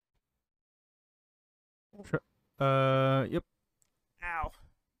Yep. Ow.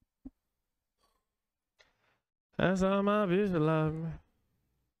 That's all my visualize.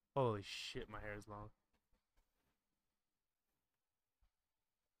 Holy shit, my hair is long.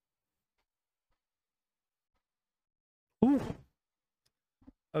 Ooh.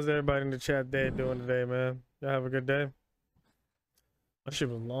 How's everybody in the chat day doing today, man? Y'all have a good day? My shit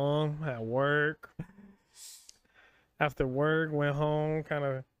was long. At work. After work, went home, kind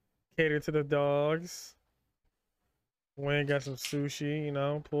of catered to the dogs. Went and got some sushi, you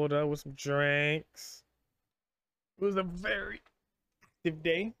know, pulled up with some drinks. It was a very active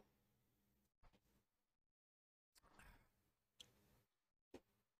day.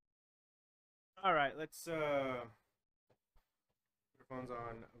 All right, let's put our phones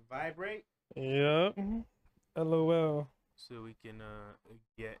on vibrate Yep. LOL. so we can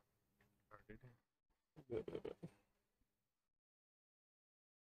get started.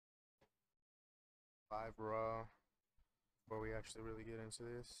 Live raw before we actually really get into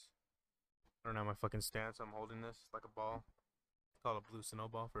this. I don't know my fucking stance. I'm holding this like a ball. It's called a blue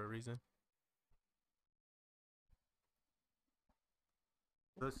snowball for a reason.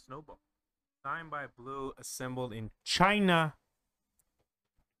 The snowball. Signed by Blue, assembled in China.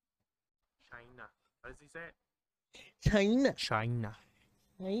 China. How does he say it? China. China.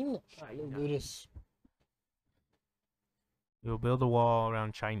 China. Alright, let's do this. We'll build a wall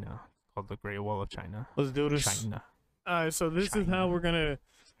around China called the Great Wall of China. Let's do this. China. Alright, so this is how China. we're gonna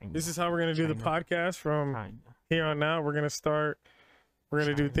China. this is how we're gonna do the China. podcast from China. here on out. We're gonna start. We're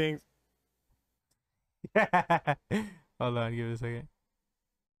gonna do China. things. Hold on, give it a second.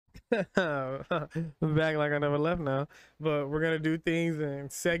 I'm back like I never left now. But we're gonna do things in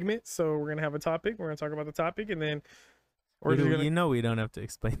segments. So we're gonna have a topic. We're gonna talk about the topic, and then we're just gonna. You know we don't have to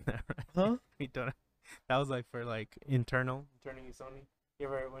explain that, right? Huh? We don't. That was like for like internal use only. You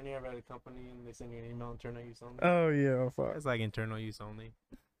ever when you ever at a company and they send you an email internal use only? Oh yeah, fuck. It's like internal use only.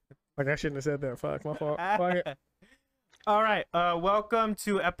 Like I shouldn't have said that. Fuck, my fault. Fuck it. All right. Welcome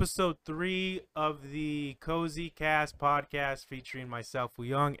to episode 3 of the Cozy Cast podcast featuring myself, Wu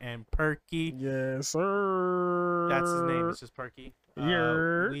Young, and Perky. Yes, sir. That's his name. It's just Perky.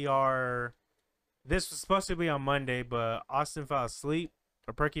 Yeah. We are. This was supposed to be on Monday, but Austin fell asleep,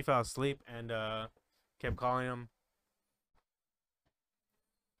 or Perky fell asleep, and kept calling him,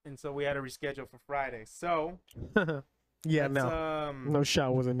 and so we had to reschedule for Friday. So Yeah, let's, no. No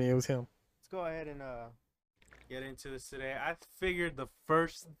shot wasn't me. It was him. Let's go ahead and get into this today. I figured the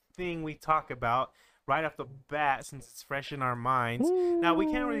first thing we talk about right off the bat, since it's fresh in our minds. Now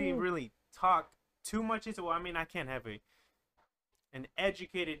we can't really talk too much into. Well, I mean, I can't have an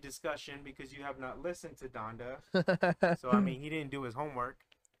educated discussion because you have not listened to Donda. So I mean, he didn't do his homework.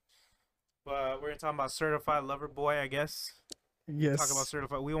 But we're gonna talk about Certified Lover Boy, I guess. Yes. Talk about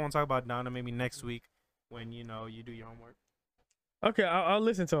Certified. We won't talk about Donda maybe next week when you do your homework. Okay, I'll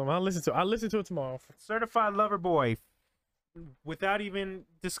listen to him. I'll listen to it tomorrow. Certified Lover Boy. Without even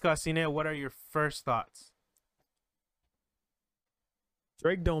discussing it, what are your first thoughts?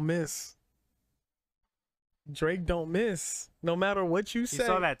 Drake don't miss. Drake don't miss. No matter what you say. You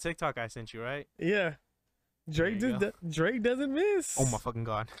saw that TikTok I sent you, right? Yeah. Drake There you Drake doesn't miss. Oh my fucking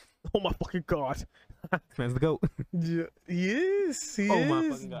god. Oh my fucking god. This man's the GOAT. Yeah, he is. He Oh is. my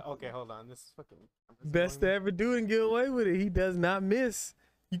fucking god. Okay, hold on. This is fucking Best to ever do and get away with it. He does not miss.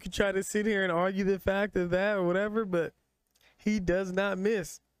 You could try to sit here and argue the fact of that or whatever, but he does not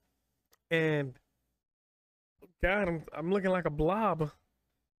miss. And God, I'm looking like a blob.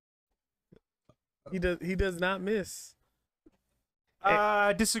 He does not miss.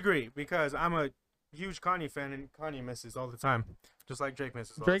 Disagree because I'm a huge Kanye fan and Kanye misses all the time, just like Drake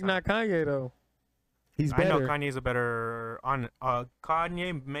misses. All Drake the time. not Kanye though. He's I better. know Kanye's a better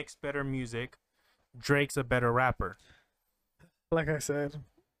Kanye makes better music. Drake's a better rapper. Like I said.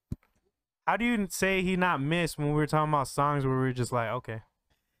 How do you say he not missed when we were talking about songs where we were just like, okay?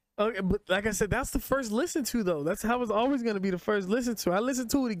 Okay, but like I said, that's the first listen to though. That's how it's always gonna be the first listen to. I listened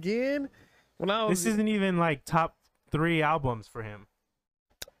to it again when I was. This isn't even like top 3 albums for him.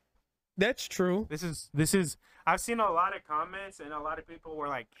 That's true. This is. I've seen a lot of comments and a lot of people were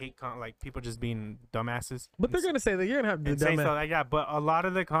like like people just being dumbasses. But they're gonna say that you're gonna have to and do say that. stuff like that. But a lot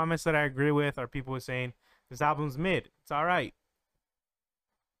of the comments that I agree with are people saying this album's mid. It's all right.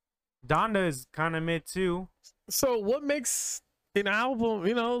 Donda is kind of mid too. So what makes an album,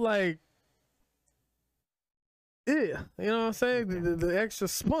 like, yeah, you know what I'm saying? The extra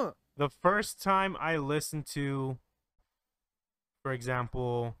spunk. The first time I listened to, for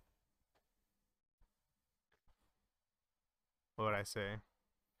example, what would I say?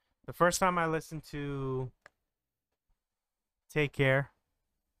 The first time I listened to Take Care.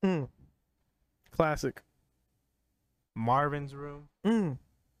 Classic. Marvin's Room. Mm.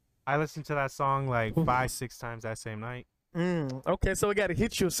 I listened to that song like 5-6 times that same night. Okay, so it got to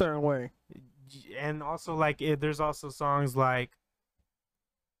hit you a certain way. And also like there's also songs like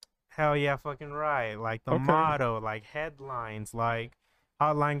Hell Yeah Fucking Right, like The Okay. Motto, like Headlines, like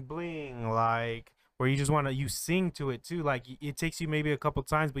Hotline Bling, like where you just want to, you sing to it too. Like it takes you maybe a couple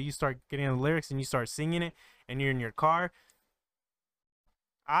times, but you start getting the lyrics and you start singing it and you're in your car.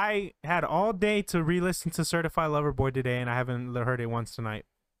 I had all day to re-listen to Certified Lover Boy today, and I haven't heard it once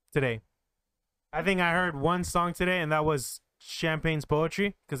today. I think I heard one song today, and that was Champagne's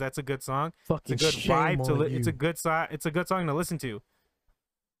Poetry, because that's a good song. Fucking It's a good shame vibe to on it's a you. good song. It's a good song to listen to.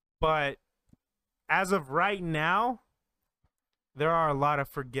 But as of right now, there are a lot of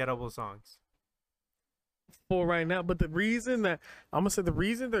forgettable songs. For right now, but the reason that I'm gonna say the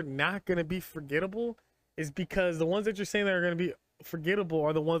reason they're not gonna be forgettable is because the ones that you're saying that are gonna be forgettable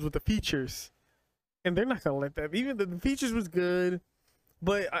are the ones with the features, and they're not gonna let that. Even the features was good,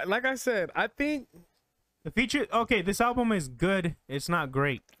 but like I said, I think The feature, okay, this album is good. It's not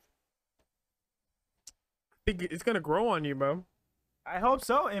great. it's gonna grow on you, bro. I hope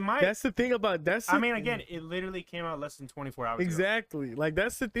so. It might. That's the thing about I mean, again, it literally came out less than 24 hours ago. exactly. Like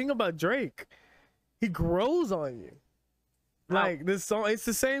that's the thing about Drake. He grows on you. Now- Like this song, it's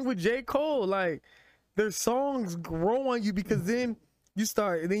the same with J. Cole. Like their songs grow on you because then you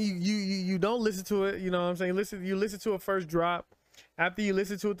start, and then you don't listen to it. You know what I'm saying? You listen to a first drop. After you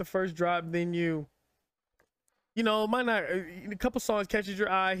listen to it, the first drop, then you know, it might not, a couple songs catches your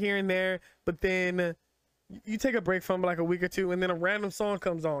eye here and there, but then you take a break from like a week or two, and then a random song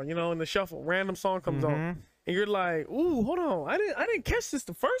comes on. You know, in the shuffle, random song comes on, Mhm. and you're like, "Ooh, hold on, I didn't catch this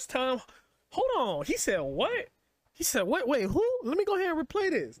the first time. Hold on." He said, "What?" He said, "What? Wait, who? Let me go ahead and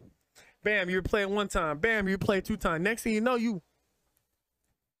replay this." Bam, you replay it one time. Bam, you replay it 2 times. Next thing you know, you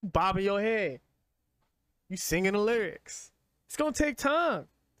bobbing your head. You singing the lyrics. It's gonna take time.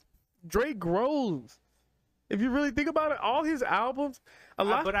 Drake grows. If you really think about it, all his albums, a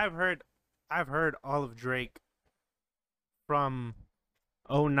lot. But I've heard all of Drake from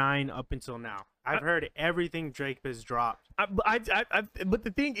 09 up until now. I've heard everything Drake has dropped. But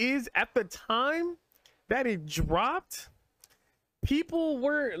the thing is, at the time that it dropped, people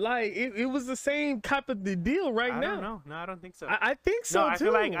were like, it was the same type of the deal right I now. don't know. No, I don't think so. I think so no,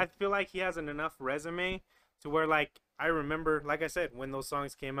 too. I feel like he has enough resume to where, like, I remember, like I said, when those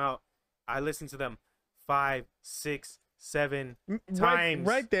songs came out, I listened to them 5, 6, 7 times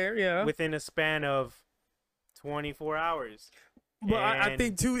right there, yeah. within a span of 24 hours. But I And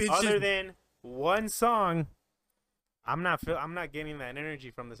think too, it's other just than one song, I'm not getting that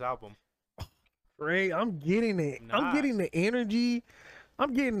energy from this album. great. I'm getting it. I'm Nah. getting the energy.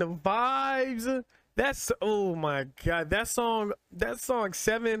 I'm getting the vibes. That's, oh my god, that song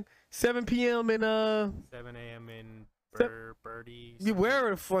 7 p.m. in 7 a.m. in Se- Birdie. wherever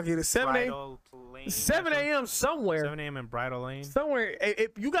the fuck it is, 7 a.m. Bridal Lane. 7 a.m. somewhere. 7 a.m. in Bridal Lane. Somewhere.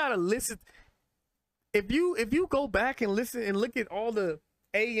 If you gotta listen, if you go back and listen and look at all the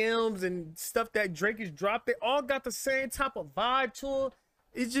AMs and stuff that Drake has dropped, they all got the same type of vibe to it.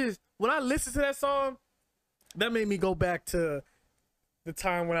 It's just, when I listen to that song, that made me go back to the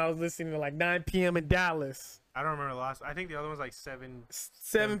time when I was listening to like 9 p.m. in Dallas, I don't remember the last. I think the other one was like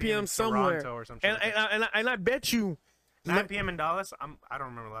 7 p.m. in somewhere. Toronto or something. And I bet you 9 p.m. in Dallas. I don't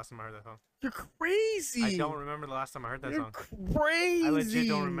remember the last time I heard that song. you're crazy. I don't remember the last time I heard that You're song. crazy. I legit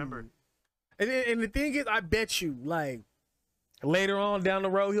don't remember. And the thing is, I bet you, like, later on down the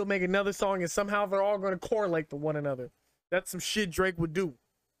road, he'll make another song, and somehow they're all going to correlate to one another. That's some shit Drake would do.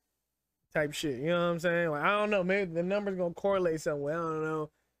 Type shit. You know what I'm saying? Like, I don't know. Maybe the number's going to correlate somewhere. I don't know.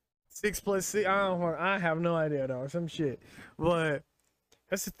 6 plus 6. I have no idea, though. Some shit. But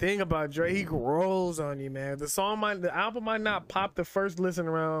that's the thing about Drake. He grows on you, man. The album might not pop the first listen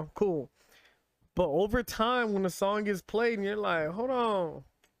around. Cool. But over time, when the song gets played, and you're like, hold on.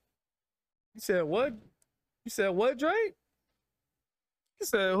 You said what? You said what, Drake? You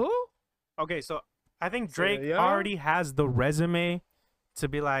said who? Okay, so I think Drake yeah. already has the resume to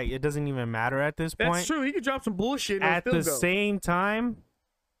be like, it doesn't even matter at this That's point. true. He could drop some bullshit and At it'll the still go. same time,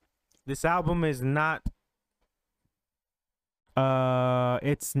 this album is not.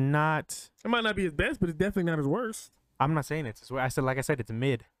 It's not. It might not be his best, but it's definitely not his worst. I'm not saying it's. I said, like I said, it's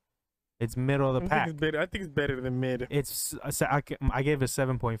mid. It's middle of the pack. I think it's better than mid. It's. I gave it a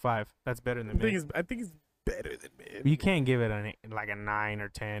 7.5. That's better than mid. I think it's better than mid. You can't give it like a 9 or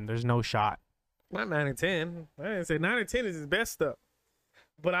 10. There's no shot. Not 9 and 10. I didn't say 9 and 10 is his best stuff.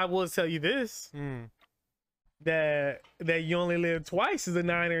 But I will tell you this: that You Only Live Twice is a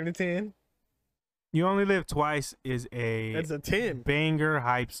 9 and a 10. You Only Live Twice is That's a 10. banger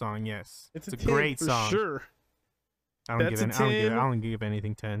hype song. Yes, It's a 10 great for song. sure. That's a I don't give 10. I don't give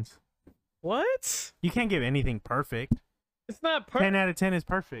anything tens. What? You can't give anything perfect. It's not 10 perfect. out of 10 is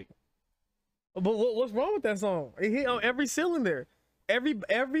perfect. But what's wrong with that song? It hit on every cylinder.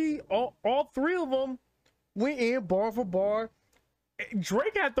 All three of them went in bar for bar.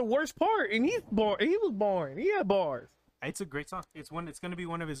 Drake had the worst part, and he was boring. He had bars. It's a great song. It's gonna be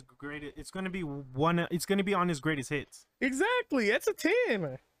one of his greatest. It's gonna be on his greatest hits. Exactly. That's a 10.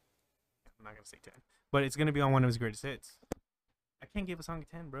 I'm not gonna say 10, but it's gonna be on one of his greatest hits. I can't give a song a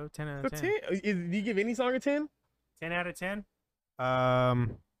 10, bro. 10 out of 10. Do you give any song a 10? 10 out of 10.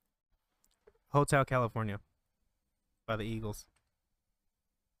 Hotel California by the Eagles.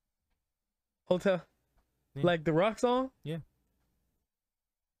 Hotel. Yeah. Like the rock song? It's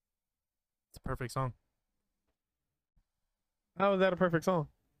a perfect song. How is that a perfect song?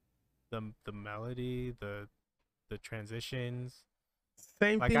 The melody, the transitions.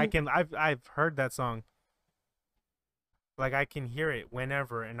 Same Like thing. I've heard that song. Like I can hear it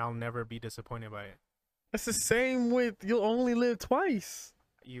whenever, and I'll never be disappointed by it. That's the same with You'll Only Live Twice.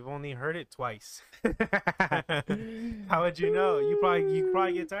 You've only heard it twice. How would you know? You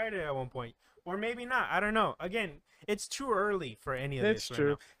probably get tired of it at one point, or maybe not. I don't know. Again, it's too early for any of That's this.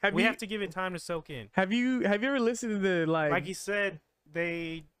 true. Right now. We have to give it time to soak in. Have you ever listened to Like he said,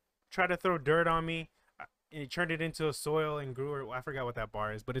 they tried to throw dirt on me, and he turned it into a soil and grew it. I forgot what that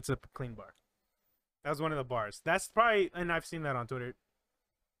bar is, but it's a clean bar. That was one of the bars. That's probably, and I've seen that on Twitter.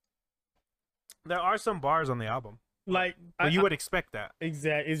 There are some bars on the album. like But you would expect that.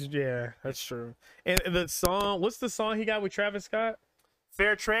 exactly? Yeah, that's true. And the song, what's the song he got with Travis Scott?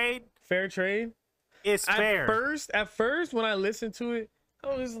 Fair trade Fair Trade. is fair. At first, when I listened to it,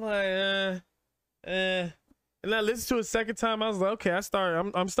 I was like, and I listened to it a second time. I was like, okay,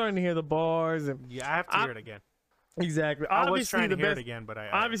 I'm starting to hear the bars and Yeah, I have to hear it again. exactly. I was Obviously, trying to the hear best. it again, but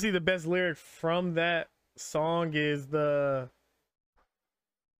Obviously, the best lyric from that song is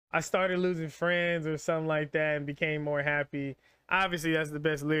I started losing friends or something like that and became more happy. Obviously, that's the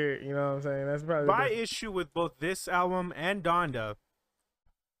best lyric. You know what I'm saying? That's probably the my best. issue with both this album and Donda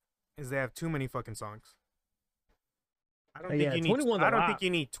is they have too many fucking songs. I don't Yeah, think you need. 21's a I don't lot. think you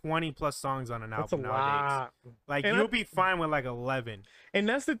need 20 plus songs on an That's a album nowadays. lot. Like And you'll be fine with like 11 And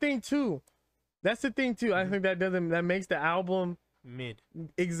that's the thing too. I think that makes the album mid.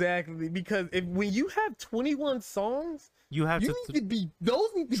 exactly because when you have 21 songs, You have you to need to be those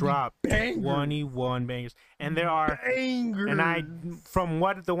need to drop be bangers. 21 bangers, and there are. Bangers. And from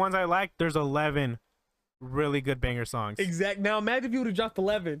what the ones I like, there's 11 really good banger songs. exact. Now imagine if you would have dropped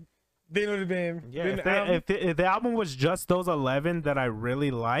 11, then it would have been Yeah, then the album- if the album was just those 11 that I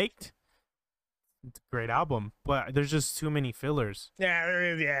really liked, it's a great album. But there's just too many fillers. yeah, there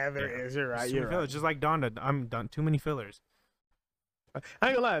is. Yeah, there is. You're There's right. too You're many right. fillers. Just like Donda, I'm done. Too many fillers. I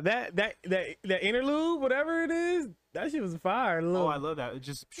ain't gonna lie. That interlude, whatever it is, that shit was fire. Oh, I love that. It's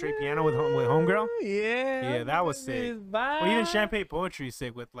just straight piano with Homegirl. Yeah. Yeah, that was sick. is Well, even vibe. Champagne Poetry is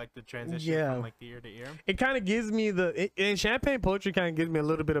sick with like the transition Yeah. from like the ear to ear. It kind of gives me and Champagne Poetry kind of gives me a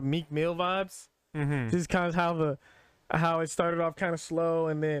little bit of Meek Mill vibes. Mm-hmm. Just kind of how it started off kind of slow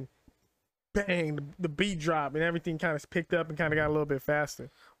and then bang, the beat drop and everything kind of picked up and kind of got a little bit faster.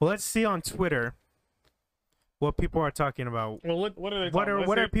 Well, let's see on Twitter what people are talking about. Well, what are they?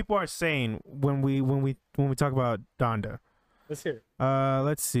 What are people are saying when we talk about Donda? Let's hear it.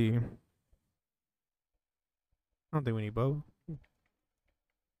 Let's see. I don't think we need both.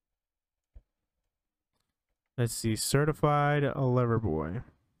 Let's see. Certified Lover Boy.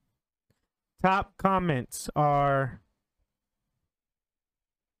 Top comments are.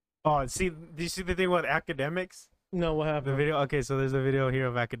 Oh, see, do you see the thing with academics? No, what The happened? video. Okay, so there's a video here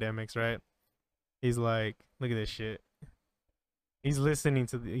of academics, right? He's like, look at this shit. He's listening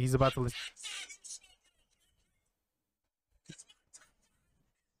to. He's about to listen.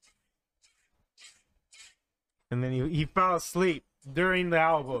 And then he fell asleep during the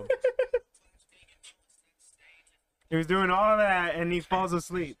album. He was doing all of that, and he falls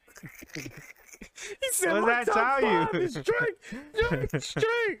asleep. He said, What does "My that top tell you?" five is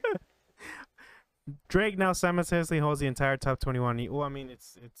Drake. Drake now simultaneously holds the entire top 21. Well, I mean,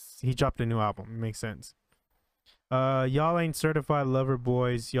 it's he dropped a new album. It makes sense. Y'all ain't certified lover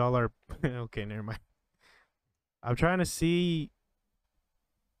boys. Y'all are okay. Never mind. I'm trying to see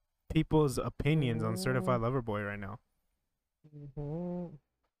people's opinions on Certified Lover Boy right now. Mhm.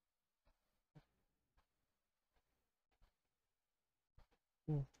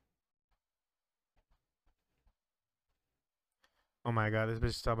 Oh my god, this bitch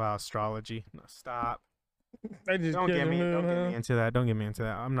is talking about astrology. No, stop. I just Don't killed get the me. moon, Don't get huh? me into that. Don't get me into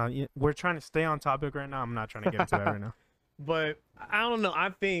that. I'm not. We're trying to stay on topic right now. I'm not trying to get into that right now. But I don't know. I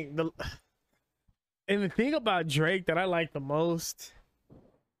think And the thing about Drake that I like the most,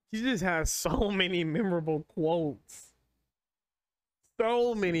 he just has so many memorable quotes.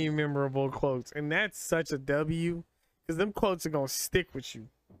 So many memorable quotes. And that's such a W. Because them quotes are gonna stick with you.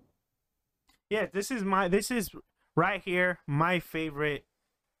 Yeah, this is right here my favorite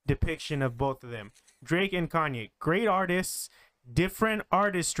depiction of both of them. Drake and Kanye, great artists, different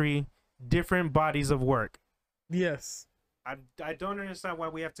artistry, different bodies of work. Yes. I don't understand why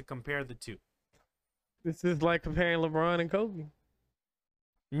we have to compare the two. This is like comparing LeBron and Kobe.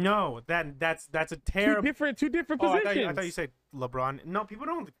 No, that's a terrible. Two different Oh, positions. I thought you said LeBron. No, people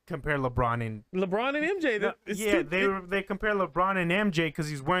don't compare LeBron and MJ. they compare LeBron and MJ because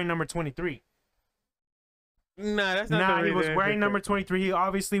he's wearing number 23. Nah, that's not. Nah, he was wearing number 23. He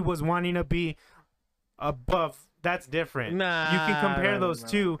obviously was wanting to be above. That's different. Nah, you can compare those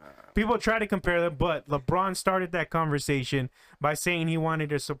two. People try to compare them, but LeBron started that conversation by saying he wanted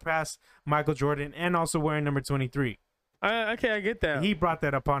to surpass Michael Jordan and also wearing number 23. Okay, I get that. He brought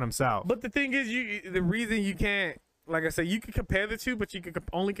that upon himself. But the thing is, the reason you can't, like I said, you can compare the two, but you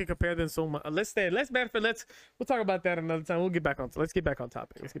only compare them so much. We'll talk about that another time. Let's get back on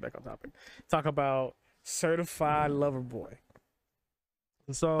topic. Talk about Certified Lover Boy.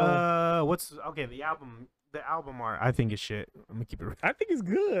 So the album art I think is shit. I'm gonna keep it real. I think it's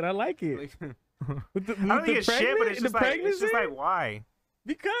good. I like it. I don't think it's shit, but it's just like why?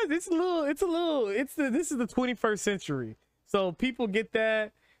 Because this is the 21st century. So people get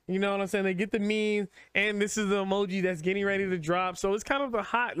that, you know what I'm saying? They get the memes, and this is the emoji that's getting ready to drop. So it's kind of a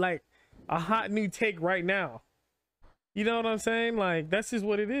hot new take right now. You know what I'm saying? Like, that's just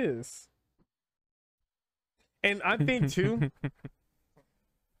what it is. And I think too,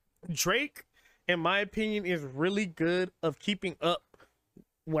 Drake, in my opinion, is really good of keeping up,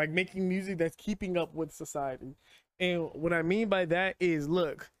 like making music that's keeping up with society. And what I mean by that is,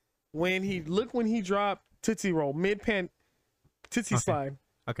 look when he dropped Tootsie Roll Slide.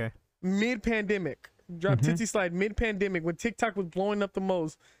 Okay. Mid-pandemic. Dropped Tootsie Slide mid-pandemic when TikTok was blowing up the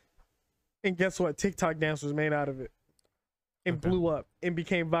most. And guess what? TikTok dance was made out of it. And blew up and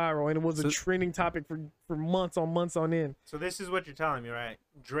became viral, and it was a trending topic for months on end. So this is what you're telling me, right?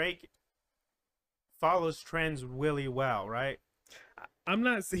 Drake follows trends really well, right?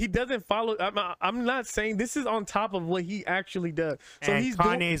 He doesn't follow. I'm not saying this is on top of what he actually does. So and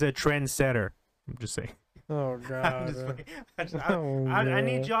Kanye's a trendsetter. I'm just saying. Oh God. I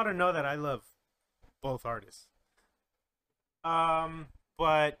need y'all to know that I love both artists.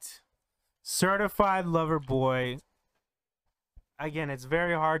 But Certified Lover Boy. Again, it's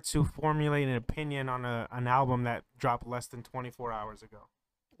very hard to formulate an opinion on an album that dropped less than 24 hours ago.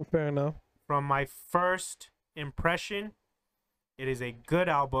 Fair enough. From my first impression, it is a good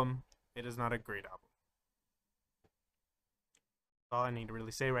album. It is not a great album. That's all I need to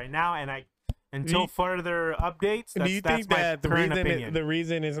really say right now. And until further updates, do you think that the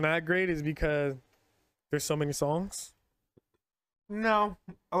reason it's not great is because there's so many songs? No,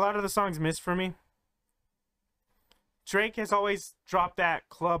 a lot of the songs miss for me. Drake has always dropped that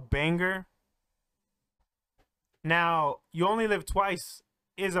club banger. Now, You Only Live Twice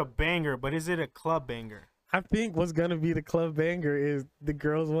is a banger, but is it a club banger? I think what's gonna be the club banger is The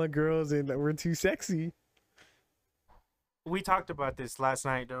Girls Want Girls and We're Too Sexy. We talked about this last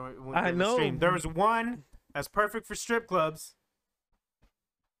night during I know. the stream. There was one that's perfect for strip clubs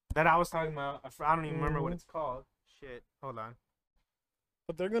that I was talking about. I don't even remember what it's called. Shit, hold on.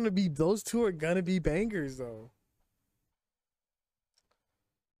 But those two are gonna be bangers though.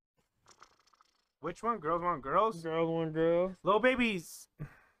 Which one? Girls Want Girls? Girls Want Girls. Lil Baby's.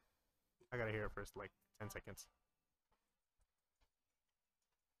 I gotta hear it first, like 10 seconds.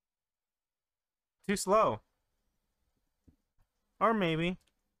 Too slow. Or maybe.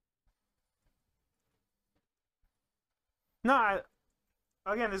 No,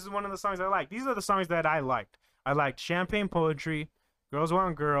 again, this is one of the songs I like. These are the songs that I liked. I liked Champagne Poetry, Girls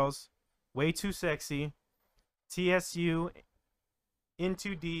Want Girls, Way Too Sexy, TSU, In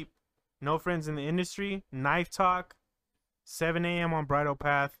Too Deep, No Friends in the Industry, Knife Talk, 7 a.m. on Bridal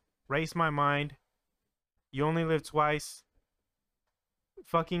Path, Race My Mind, You Only Live Twice,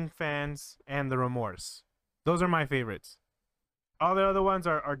 Fucking Fans, and The Remorse. Those are my favorites. All the other ones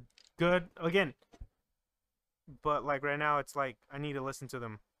are good. Again, but like right now, it's like I need to listen to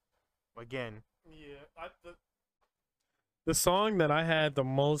them again. Yeah, the song that I had the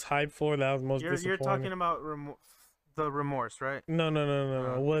most hype for, that was most disappointing. You're talking about The Remorse, right? No.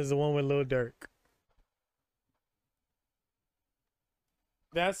 It was the one with Lil Durk.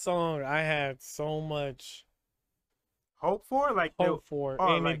 That song, I had so much hope for, like hope for,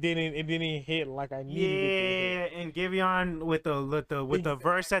 oh, and like, it didn't hit like I needed it to hit. yeah, and Giveon with the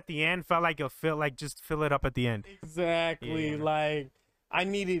verse at the end felt like it felt like just fill it up at the end. Exactly. Yeah. Like I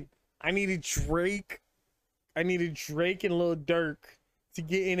needed Drake. I needed Drake and Lil Durk to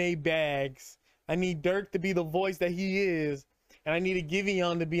get in a bags. I need Durk to be the voice that he is, and I needed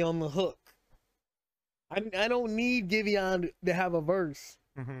Giveon to be on the hook. I don't need Giveon to have a verse.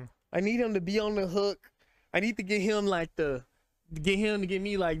 Mm-hmm. I need him to be on the hook. I need to get him to get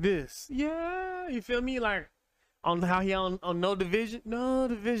me like this. Yeah, you feel me? Like on how he on No Division. No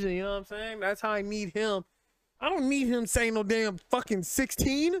Division, you know what I'm saying? That's how I need him. I don't need him saying no damn fucking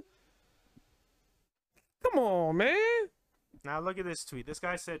 16. Come on, man. Now look at this tweet. This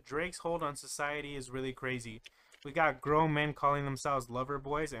guy said Drake's hold on society is really crazy. We got grown men calling themselves lover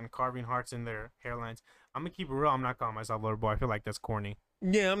boys and carving hearts in their hairlines. I'm gonna keep it real. I'm not calling myself lover boy. I feel like that's corny.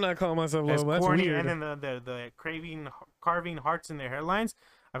 Yeah, I'm not calling myself That's lover. That's corny. weird. And then the carving hearts in their hairlines.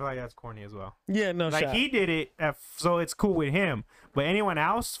 I feel like that's corny as well. Yeah, no Like shot. he did it, so it's cool with him. But anyone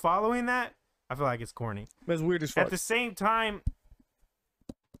else following that, I feel like it's corny. That's weird as fuck. At the same time,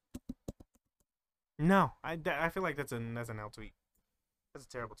 no, I feel like that's an L tweet. That's a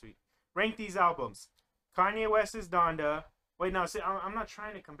terrible tweet. Rank these albums. Kanye West's Donda. Wait, no, see, I'm not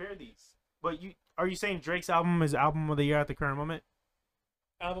trying to compare these. But are you saying Drake's album is album of the year at the current moment?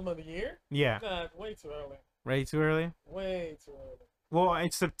 Album of the year? Yeah. Nah, way too early. Way too early? Way too early. Well,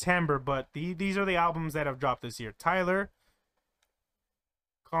 it's September, but these are the albums that have dropped this year. Tyler,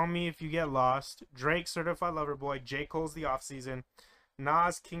 Call Me If You Get Lost. Drake, Certified Lover Boy. J. Cole's The Off Season.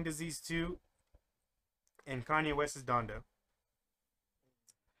 Nas, King Disease 2. And Kanye West's Donda.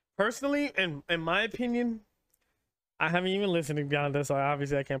 Personally, in my opinion, I haven't even listened to Donda, so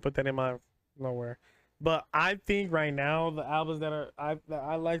obviously I can't put that in my nowhere. But I think right now the albums that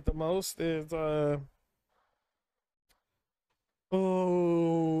I like the most is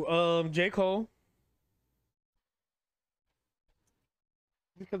J. Cole.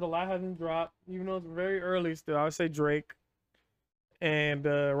 Because a lot hasn't dropped, even though it's very early still. I would say Drake and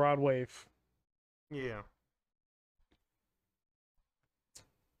Rod Wave. Yeah.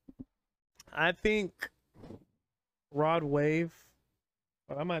 I think Rod Wave.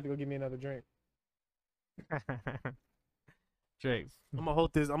 But I might have to go get me another drink. Drake. I'm gonna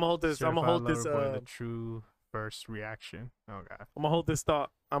hold this. The true first reaction. Oh god. I'm gonna hold this thought.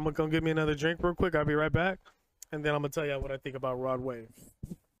 I'm gonna get me another drink real quick. I'll be right back, and then I'm gonna tell you what I think about Rod Wave.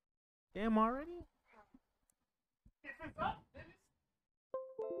 Damn already?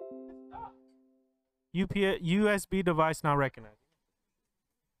 USB device not recognized.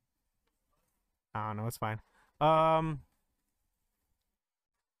 I don't know. It's fine. I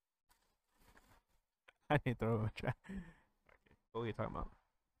need to throw a track. Okay, what are you talking about?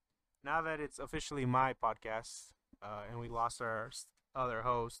 Now that it's officially my podcast, and we lost our other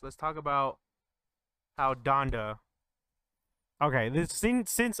host, let's talk about how Donda. Okay,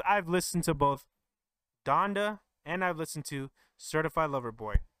 since I've listened to both Donda and I've listened to Certified Lover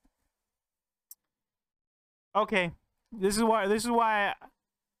Boy. Okay, this is why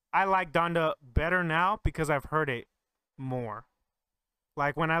I like Donda better now, because I've heard it more.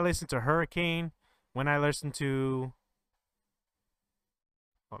 Like when I listen to Hurricane, when I listen to,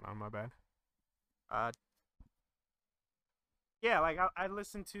 hold on, my bad. Yeah, like I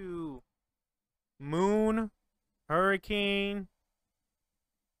listen to Moon, Hurricane,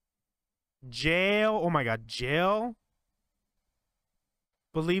 Jail. Oh my God, Jail.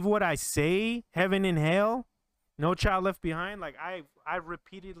 Believe What I Say, Heaven and Hell, No Child Left Behind. Like I've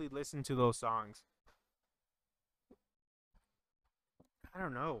repeatedly listened to those songs. I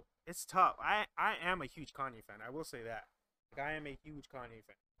don't know. It's tough. I am a huge Kanye fan. I will say that. Like I am a huge Kanye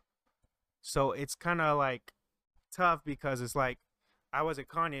fan. So it's kind of like tough, because it's like I was a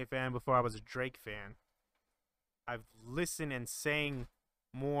Kanye fan before I was a Drake fan. I've listened and sang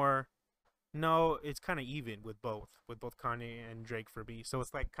more. No, it's kind of even with both Kanye and Drake for me. So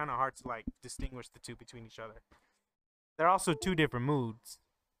it's like kind of hard to like distinguish the two between each other. They're also two different moods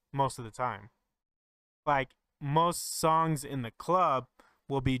most of the time. Like most songs in the club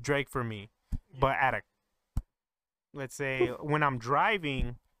will be Drake for me, but let's say when I'm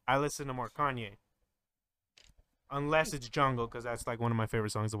driving, I listen to more Kanye. Unless it's Jungle, because that's like one of my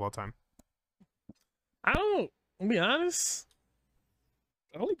favorite songs of all time. I'll be honest.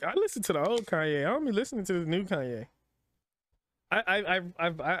 I listen to the old Kanye. I don't be listening to the new Kanye. I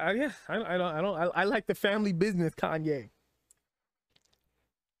like the family business Kanye.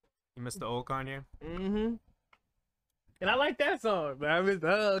 You missed the old Kanye? Mm-hmm. And I like that song, but I missed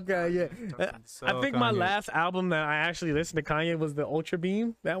the old Kanye. So I think my last album that I actually listened to Kanye was the Ultra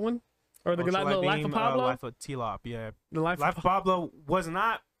Beam, that one. Or the Ultralight Life Beam, of Pablo. Life of T-Lop, yeah. The Life Life of Pablo was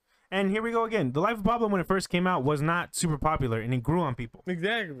not, and here we go again. The Life of Pablo, when it first came out, was not super popular, and it grew on people.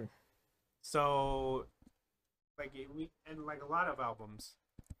 Exactly. So, like, and like a lot of albums.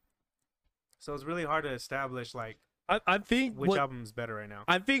 So it's really hard to establish like I think which album's better right now.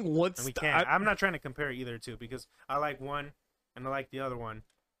 I think what's And we can't. I'm not trying to compare either two because I like one and I like the other one.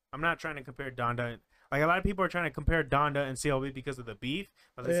 I'm not trying to compare Donda. Like a lot of people are trying to compare Donda and CLB because of the beef,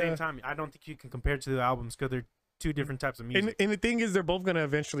 but at the same time, I don't think you can compare two albums because they're two different types of music. And the thing is, they're both gonna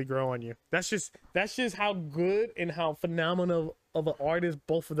eventually grow on you. That's just how good and how phenomenal of an artist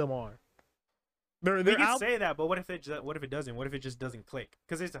both of them are. We can say that, but what if it doesn't? What if it just doesn't click?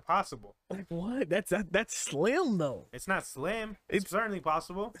 Because it's possible. Like what? That's slim though. It's not slim. It's certainly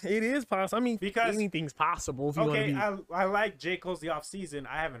possible. It is possible. I mean, because anything's possible. If you okay, want to be... I like J. Cole's The Off Season.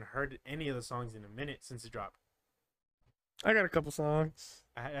 I haven't heard any of the songs in a minute since it dropped. I got a couple songs.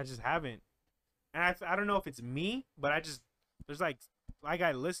 I just haven't, and I don't know if it's me, but there's like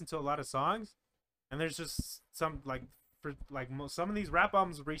I listen to a lot of songs, and there's just some like. For like some of these rap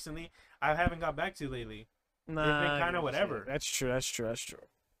albums recently, I haven't got back to lately. Nah, they've been kind of whatever. That's true. I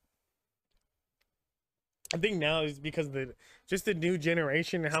think now is because the new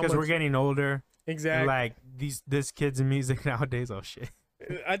generation and how because we're getting older. Exactly. Like this kids in music nowadays. Oh shit.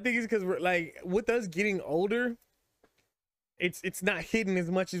 I think it's because we're like with us getting older, it's not hitting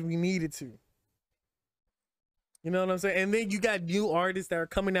as much as we need it to. You know what I'm saying? And then you got new artists that are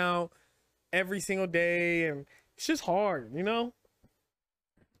coming out every single day and. It's just hard, you know?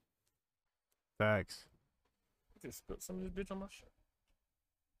 Facts. Just spilled some of this bitch on my shirt.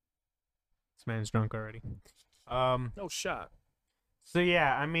 This man's drunk already. No shot. So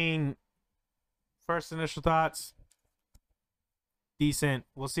yeah, I mean, first initial thoughts. Decent.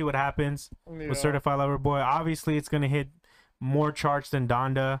 We'll see what happens with Certified Lover Boy. Obviously, it's gonna hit more charts than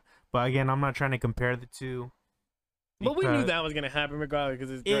Donda, but again, I'm not trying to compare the two. But we knew that was gonna happen regardless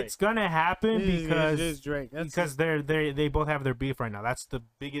because it's Drake. It's gonna happen because it's Drake. Because they both have their beef right now. That's the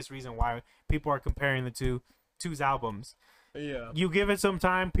biggest reason why people are comparing the two's albums. Yeah. You give it some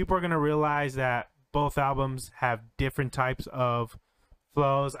time, people are gonna realize that both albums have different types of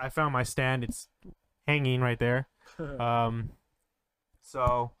flows. I found my stand; it's hanging right there.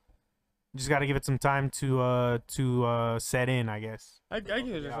 So just got to give it some time to set in, I guess. I get what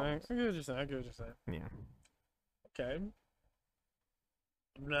you're saying. Yeah. Okay.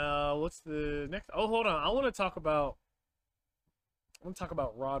 Now, what's the next? Oh, hold on. I want to talk about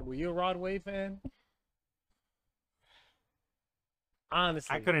Rod. Were you a Rod Wave fan?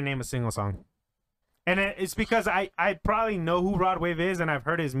 Honestly, I couldn't name a single song, and it's because I probably know who Rod Wave is and I've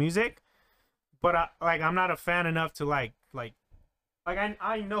heard his music, but I'm not a fan enough to like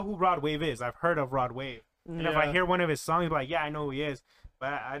I know who Rod Wave is. I've heard of Rod Wave, and if I hear one of his songs, I'm like, yeah, I know who he is,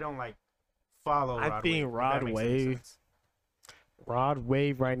 but I don't like follow Rod Wave. I think Rod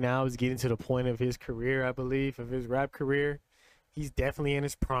Wave right now is getting to the point of his career, I believe, of his rap career. He's definitely in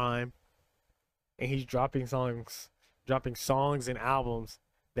his prime, and he's dropping songs and albums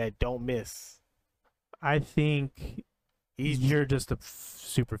that don't miss. I think you're just a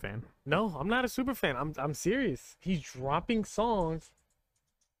super fan. No, I'm not a super fan. I'm serious. He's dropping songs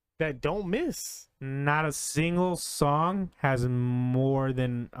that don't miss. Not a single song has more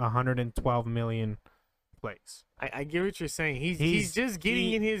than 112 million plays. I get what you're saying. He's just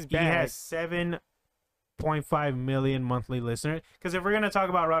getting in his bag. He has 7.5 million monthly listeners. Because if we're gonna talk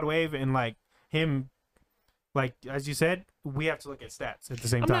about Rod Wave and like him, like as you said, we have to look at stats at the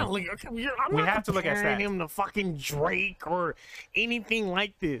same time. We have to look at stats. Him to fucking Drake or anything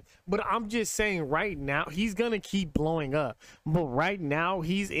like this. But I'm just saying, right now he's gonna keep blowing up. But right now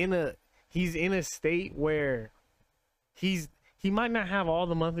he's in a state where he might not have all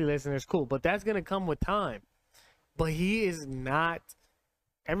the monthly listeners, cool, but that's gonna come with time. But he is not.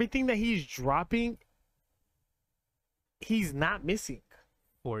 Everything that he's dropping, he's not missing.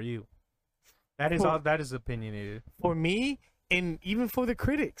 For you. That is all. That is opinionated. For me, and even for the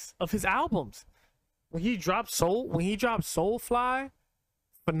critics of his albums, when he dropped Soulfly,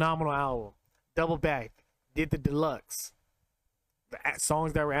 phenomenal album. Double Back, did the deluxe. The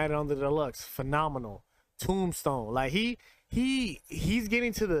songs that were added on the deluxe, phenomenal. Tombstone, like he's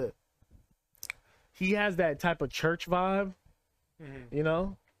getting to the. He has that type of church vibe, you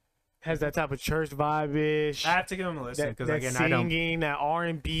know. Has that type of church vibe-ish. I have to give him a listen because again, singing, I don't. That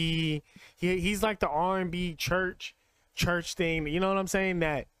R&B. He's like the R&B church thing. You know what I'm saying?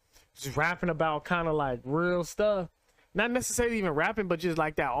 That just rapping about kind of like real stuff, not necessarily even rapping, but just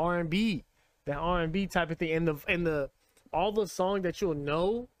like that R&B type of thing. And the all the songs that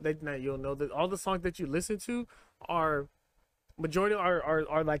all the songs that you listen to are majority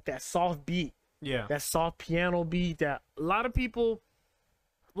are like that soft beat, Yeah. that soft piano beat that a lot of people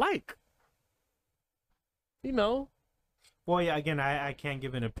like. You know, Well, yeah. Again, I can't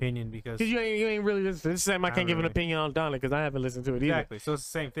give an opinion because because you ain't really listen. This time I Not can't give an really. opinion on Donna because I haven't listened to it either. exactly. So it's the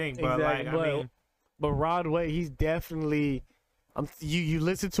same thing. But Exactly, like, I mean, but Rod Wave, he's definitely. You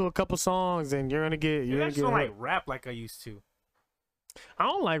listen to a couple songs and you're gonna get I just get don't like hooked. rap like I used to. I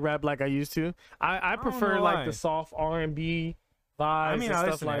don't like rap like I used to. I don't prefer know like why. the soft R&B vibes I mean, and I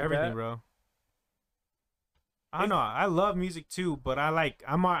stuff listen like to everything, that. bro. I don't know. I love music too, but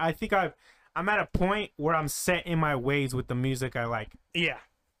I think I'm at a point where I'm set in my ways with the music I like. Yeah,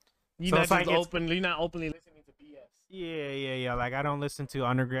 you're So not it's like just open. You're not openly listening to BS. Yeah. Like I don't listen to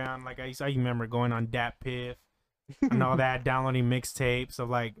underground. Like I remember going on Dat Piff and all that, downloading mixtapes of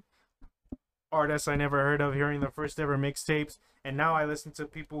like artists I never heard of, hearing their first ever mixtapes, and now I listen to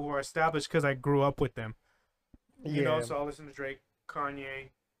people who are established because I grew up with them. You know, so I listen to Drake, Kanye,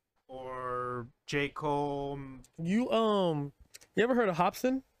 or J. Cole, You ever heard of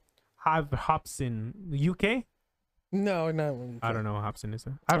Hobson? Hobson, UK. No, not really. I don't know what Hobson is.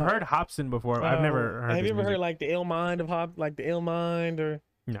 I've heard Hobson before. I've never heard. Have you his ever heard music. like the Ill Mind of like the Ill Mind or?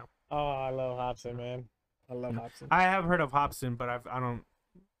 No. Oh, I love Hobson, man. I love Hobson. I have heard of Hobson, but I don't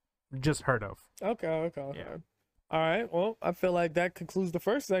just heard of. Okay. Yeah. All right. Well, I feel like that concludes the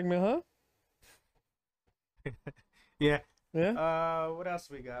first segment, huh? Yeah. Yeah. What else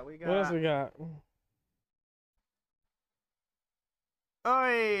we got? What else we got? Oh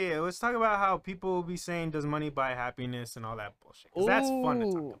yeah. Let's talk about how people will be saying, "Does money buy happiness?" and all that bullshit. 'Cause that's fun to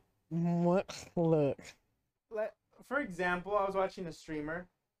talk Ooh, about. What? Look. Like, for example, I was watching a streamer,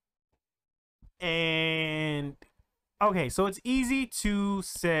 and okay, so it's easy to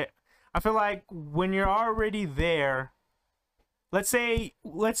say. I feel like when you're already there, let's say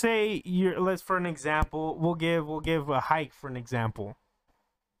let's for an example, we'll give a hike for an example.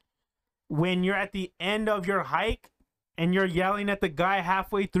 When you're at the end of your hike and you're yelling at the guy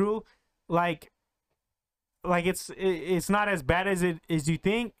halfway through, like it's not as bad as you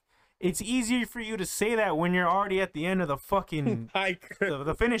think. It's easier for you to say that when you're already at the end of the fucking Hike.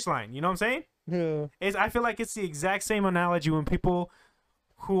 the finish line. You know what I'm saying? Yeah. I feel like it's the exact same analogy when people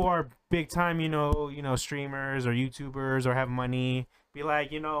who are big time, streamers or YouTubers or have money be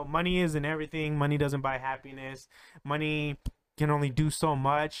like, money isn't everything. Money doesn't buy happiness. Money can only do so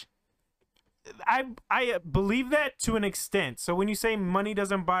much. I believe that to an extent. So when you say money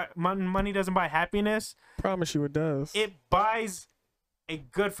doesn't buy happiness, Promise you it does. it buys a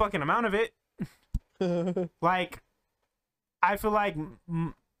good fucking amount of it. Like, I feel like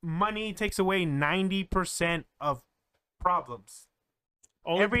money takes away 90% of problems.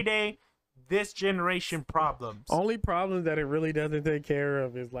 Every day, this generation problems. Only problem that it really doesn't take care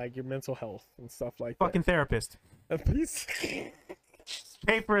of is like your mental health and stuff like Fucking therapist. that. A piece.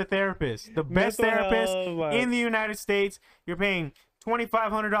 Pay for a therapist. The best Mental therapist health, like- in the United States. You're paying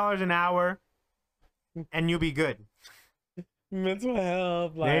 $2,500 an hour, and you'll be good. Mental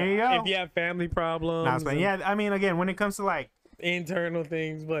health. Like, There you go. If you have family problems, and Yeah, I mean, again, when it comes to like internal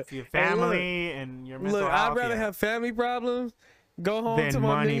things, but your Hey, look, family and your mental look, health, I'd rather yeah. have family problems, go home Than to my $1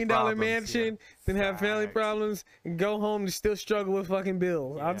 money million problems, mansion, than have family Facts. problems and go home to still struggle with fucking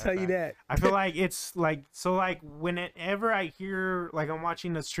bills. I'll Yeah, tell you that. I feel like it's like so like whenever I hear like I'm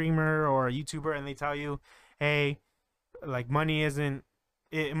watching a streamer or a YouTuber and they tell you, hey, like money isn't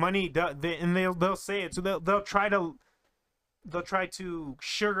it, money does, and they'll say it, so they'll try to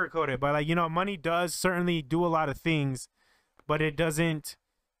sugarcoat it by like, money does certainly do a lot of things, but it doesn't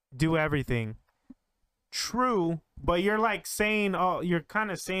do everything. True, but you're like saying, you're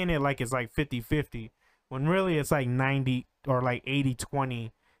kind of saying it like it's like 50-50 when really it's like 90 or like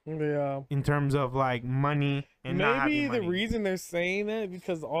 80-20 Yeah. in terms of like money and not Maybe having the money. reason they're saying that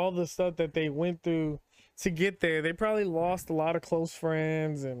because all the stuff that they went through to get there, they probably lost a lot of close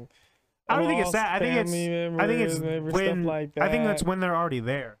friends and I don't think it's lost that. I think it's family members, when stuff like that. I think that's when they're already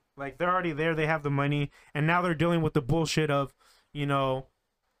there. Like they're already there. They have the money, and now they're dealing with the bullshit of,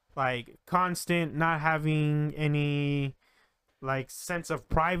 like constant not having any like sense of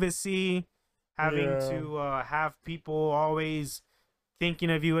privacy, having Yeah. to have people always thinking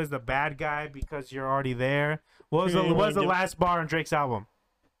of you as the bad guy because you're already there. What was Yeah, the you what was wanna the give- last bar on Drake's album?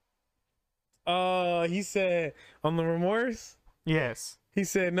 He said on the remorse, Yes, he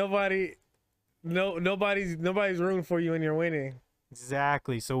said nobody's rooting for you when you're winning.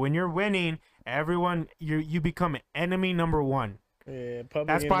 exactly. So when you're winning, everyone you become enemy number one. Yeah, public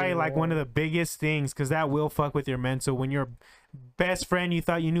That's probably enemy like one of one. the biggest things because that will fuck with your mental. When your best friend you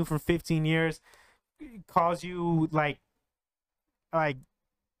thought you knew for 15 years calls you like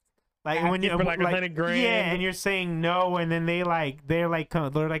Like when you for like 100 grand. yeah, and you're saying no, and then they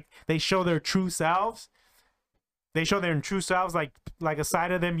show their true selves. They show their true selves, like a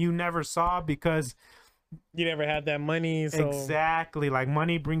side of them you never saw because you never had that money. So exactly, like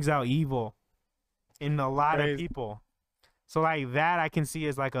money brings out evil in a lot of Crazy. people. So like that I can see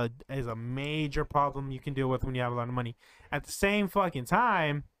as like a major problem you can deal with when you have a lot of money. At the same fucking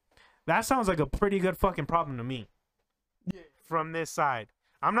time, that sounds like a pretty good fucking problem to me. Yeah. From this side.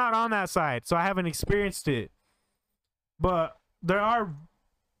 I'm not on that side, so I haven't experienced it. But there are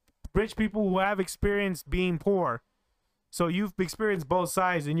rich people who have experienced being poor. So you've experienced both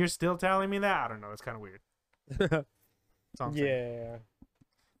sides and you're still telling me that? I don't know, it's kind of weird. That's all I'm saying. Yeah.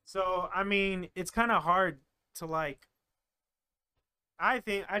 So, I mean, it's kind of hard to like I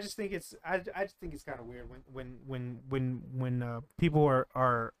just think it's kind of weird when people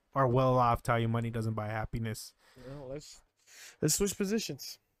are well off tell you money doesn't buy happiness. Well, let's switch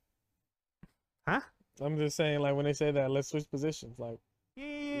positions. Huh? I'm just saying, like when they say that, let's switch positions. Like,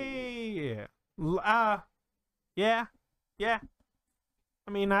 Yeah. Yeah.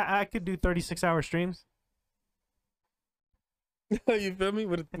 I mean, I could do 36-hour streams. you feel me?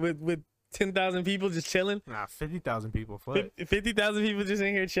 With 10,000 people just chilling. Nah, 50,000 people. Fuck. 50,000 people just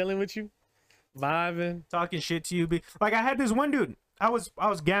in here chilling with you, vibing, Talking shit to you. Like I had this one dude. I was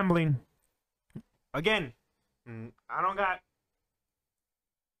gambling. Again, I don't got.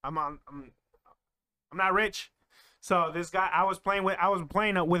 I'm not rich. So this guy I was playing with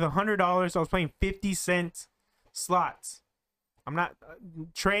 $100. I was playing 50-cent slots. I'm not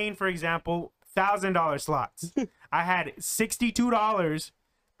train, for example, $1,000 slots. I had $62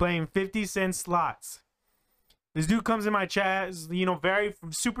 playing 50-cent slots. This dude comes in my chat, is, very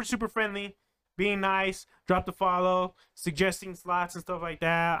super friendly, being nice, dropped a follow, suggesting slots and stuff like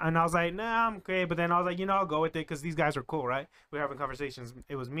that. And I was like, nah, I'm okay. But then I was like, I'll go with it because these guys are cool, right? We were having conversations.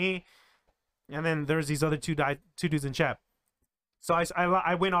 It was me, and then there's these other two dudes in chat. So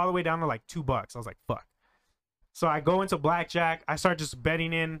I went all the way down to like $2. I was like, fuck. So I go into blackjack. I start just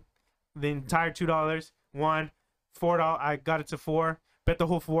betting in the entire $2. Won $4. I got it to 4. Bet the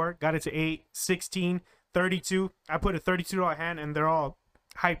whole 4. Got it to 8, 16, 32. I put a $32 hand, and they're all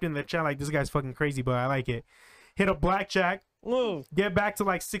hyped in the chat like this guy's fucking crazy, but I like it. Hit a blackjack. Whoa. Get back to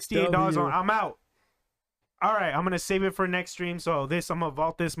like $68 on. I'm out. All right, I'm gonna save it for next stream. So I'm gonna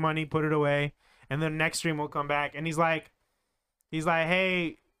vault this money, put it away, and then next stream will come back. And he's like,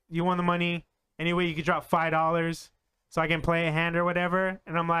 hey, you won the money. Anyway, you could drop $5 so I can play a hand or whatever.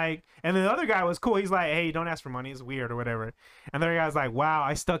 And I'm like, and then the other guy was cool. He's like, hey, don't ask for money. It's weird or whatever. And the other guy's like, wow,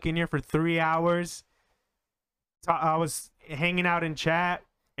 I stuck in here for 3 hours. I was hanging out in chat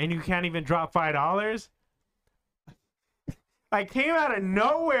and you can't even drop $5. Like came out of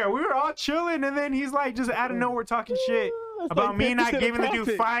nowhere. We were all chilling, and then he's like just out of nowhere talking shit about me not giving the dude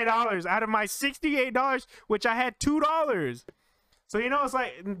 $5 out of my $68, which I had $2. So it's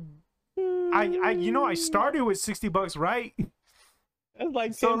like I started with $60, right? That's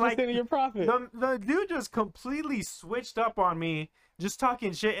like 10% of your profit. The dude just completely switched up on me, just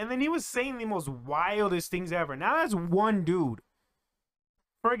talking shit, and then he was saying the most wildest things ever. Now that's one dude.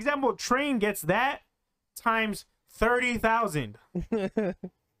 For example, Train gets that times 30,000.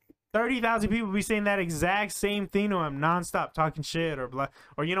 30,000 people be saying that exact same thing to him nonstop, talking shit or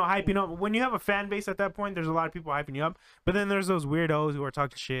hyping up. When you have a fan base at that point, there's a lot of people hyping you up. But then there's those weirdos who are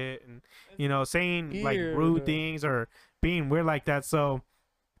talking shit and saying like rude things or being weird like that. So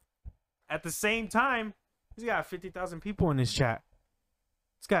at the same time, he's got 50,000 people in his chat.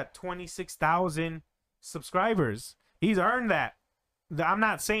 He's got 26,000 subscribers. He's earned that. I'm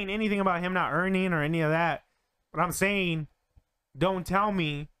not saying anything about him not earning or any of that. But I'm saying, don't tell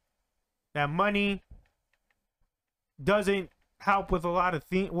me that money doesn't help with a lot of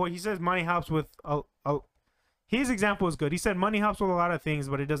things. Well, he says money helps with his example is good. He said money helps with a lot of things,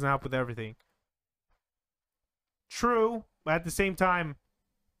 but it doesn't help with everything. True, but at the same time,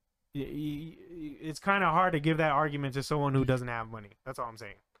 it's kind of hard to give that argument to someone who doesn't have money. That's all I'm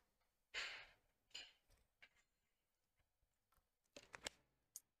saying.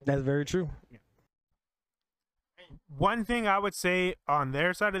 That's very true. Yeah. One thing I would say on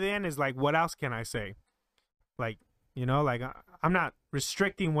their side of the end is like, what else can I say? Like, I'm not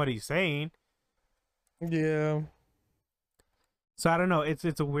restricting what he's saying. Yeah. So I don't know.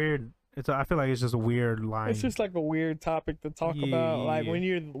 It's a weird. I feel like it's just a weird line. It's just like a weird topic to talk about. Like when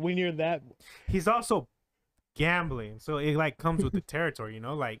you're that. He's also gambling, so it like comes with the territory.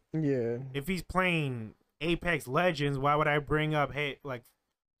 Like yeah. If he's playing Apex Legends, why would I bring up like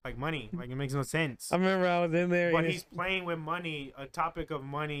money? Like it makes no sense. I remember I was in there. When he's playing with money, a topic of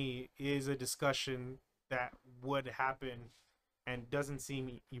money is a discussion that would happen and doesn't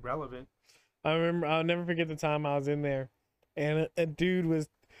seem irrelevant. I remember, I'll never forget the time I was in there, and a dude was.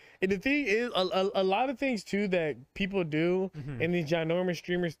 And the thing is, a lot of things too that people do in these ginormous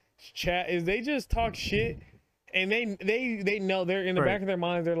streamers chat is they just talk shit, and they know they're in the back of their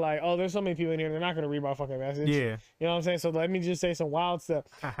minds, they're like, oh, there's so many people in here, they're not gonna read my fucking message. Yeah, you know what I'm saying? So let me just say some wild stuff.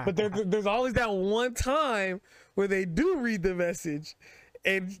 But there's always that one time where they do read the message,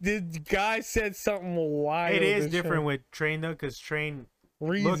 and the guy said something wild. it is different with Train though, because Train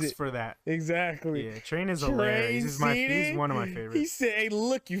looks for that. Exactly. Yeah, Train is hilarious. He's one of my favorites. He said, "Hey,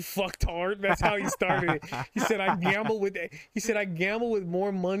 look, you fucktard." That's how he started it. He said, "I gamble with." He said, "I gamble with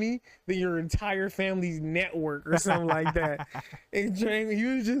more money than your entire family's network," or something like that. And Train, he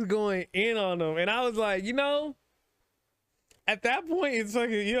was just going in on them, and I was like, you know, at that point, it's like,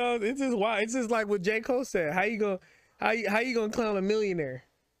 you know, it's just wild. It's just like what J. Cole said. How you gonna clown a millionaire?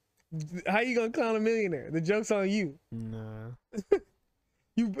 How you gonna clown a millionaire? The joke's on you. Nah.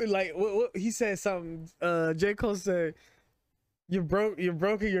 You like what he said something. J. Cole said, "You're broke. You're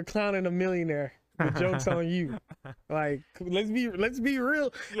broke. And you're clowning a millionaire. The joke's on you." Like, let's be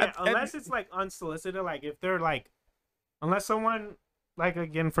real. Yeah, unless it's like unsolicited. Like if they're like, unless someone like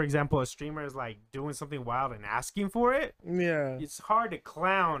again, for example, a streamer is like doing something wild and asking for it. Yeah, it's hard to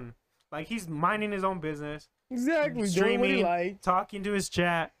clown. Like he's minding his own business. Exactly. Streaming, doing what he like, talking to his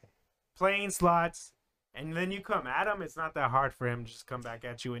chat, playing slots. And then you come at him, it's not that hard for him to just come back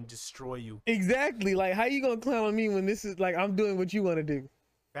at you and destroy you. Exactly. Like, how you gonna clown on me when this is like I'm doing what you want to do?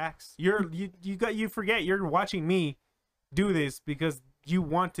 Facts. You forget you're watching me do this because you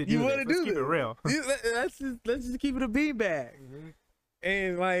want to do this. Let's keep it real. Let's just keep it a beanbag.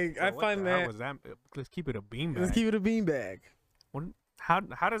 And like I find that. Let's keep it a beanbag. Let's keep it a beanbag.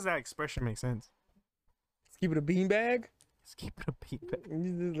 How does that expression make sense? Let's keep it a beanbag. Let's keep it a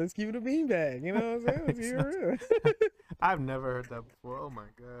beanbag. Let's keep it a beanbag. You know what I'm saying? Let's keep it real. I've never heard that before. Oh my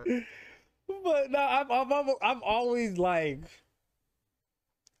god. But no, I've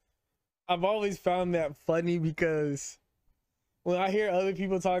always found that funny because when I hear other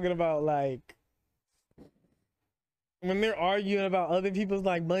people talking about like when they're arguing about other people's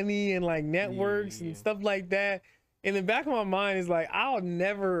like money and like networks and stuff like that, in the back of my mind is like I will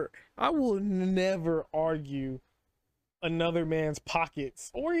never argue another man's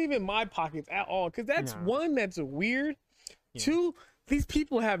pockets or even my pockets at all, because that's one, that's weird. Two, these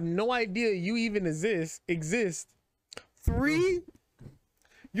people have no idea you even exist. Three,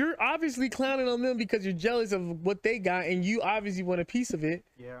 you're obviously clowning on them because you're jealous of what they got and you obviously want a piece of it.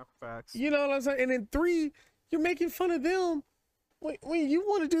 Yeah, facts. You know what I'm saying? And then three, you're making fun of them when you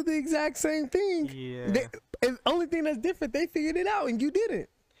want to do the exact same thing. Yeah. And the only thing that's different, they figured it out and you didn't.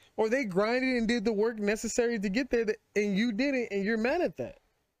 Or they grinded and did the work necessary to get there, and you didn't, and you're mad at that.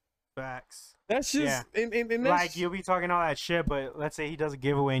 Facts. That's just and that's, like you'll be talking all that shit, but let's say he does a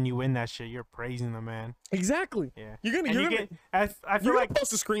giveaway and you win that shit, you're praising the man. Exactly. Yeah. I feel like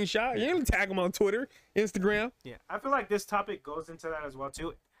post a screenshot. You're gonna tag him on Twitter, Instagram. Yeah. I feel like this topic goes into that as well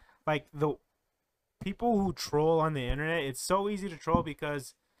too. Like the people who troll on the internet, it's so easy to troll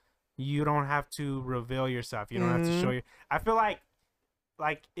because you don't have to reveal yourself. You don't have to show your. I feel like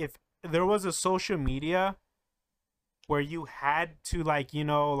if there was a social media where you had to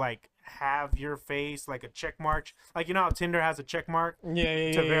have your face like a check mark, like you know how Tinder has a check mark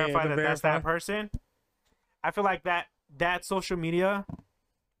to verify that that's that person. I feel like that social media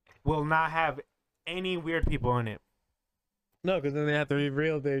will not have any weird people in it. No, because then they have to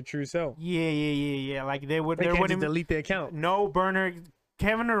reveal their true self. Yeah. Like they wouldn't delete the account. No burner.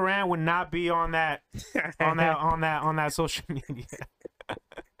 Kevin Durant would not be on that on that social media.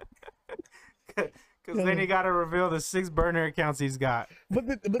 Because then he got to reveal the 6 burner accounts he's got. But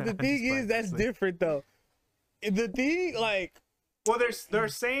the thing is, that's different though. The thing, like, well, they're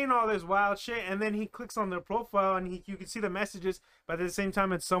saying all this wild shit, and then he clicks on their profile, and you can see the messages. But at the same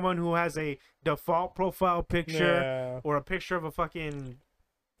time, it's someone who has a default profile picture or a picture of a fucking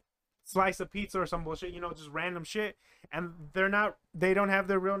slice of pizza or some bullshit, you know, just random shit. And they don't have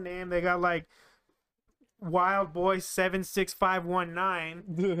their real name. They got like Wild Boy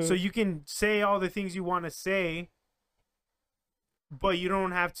 76519, so you can say all the things you want to say, but you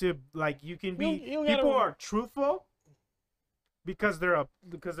don't have to, like, you can be people are truthful because they're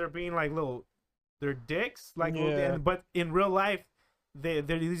being like they're dicks, like, but in real life they're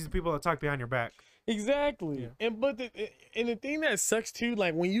these people that talk behind your back. Exactly. And the thing that sucks too,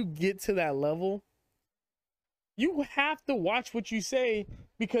 like when you get to that level, you have to watch what you say,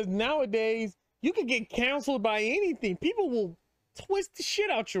 because nowadays you can get canceled by anything. People will twist the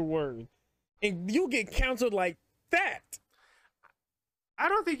shit out your word, and you'll get canceled like that. I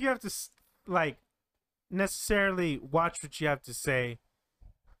don't think you have to, like, necessarily watch what you have to say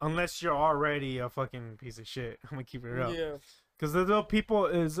unless you're already a fucking piece of shit. I'm gonna keep it real. Yeah. Because the people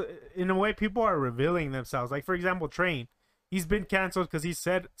is, in a way, people are revealing themselves. Like, for example, Train. He's been canceled because he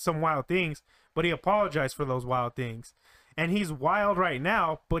said some wild things, but he apologized for those wild things. And he's wild right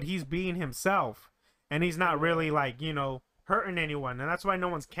now, but he's being himself. And he's not really, like, you know, hurting anyone. And that's why no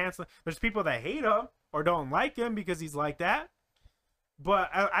one's canceling. There's people that hate him or don't like him because he's like that. But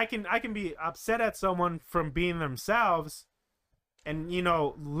I can be upset at someone from being themselves and, you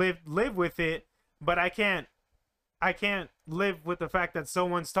know, live with it. But I can't live with the fact that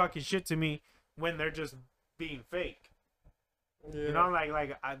someone's talking shit to me when they're just being fake. Yeah. You know,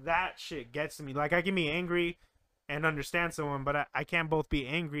 that shit gets to me. Like, I can be angry and understand someone, but I can't both be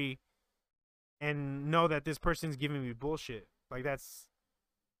angry and know that this person's giving me bullshit. Like, that's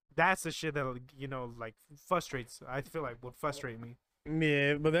the shit that, you know, like, frustrates. I feel like would frustrate me.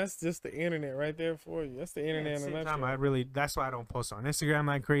 Yeah, but that's just the internet right there for you. That's the internet. At the in a same time, nutshell. that's why I don't post on Instagram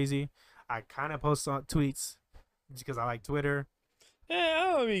like crazy. I kind of post on tweets just because I like Twitter.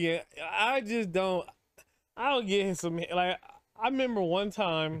 Yeah, I just don't. I don't get some like. I remember one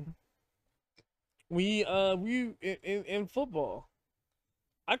time we in football,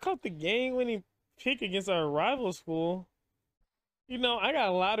 I caught the game winning pick against our rival school. You know, I got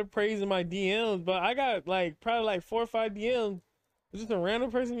a lot of praise in my DMs, but I got like probably like 4 or 5 DMs. Just a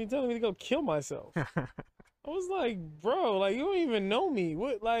random person be telling me to go kill myself. I was like, bro, like you don't even know me.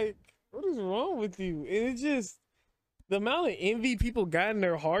 What is wrong with you? And it's just the amount of envy people got in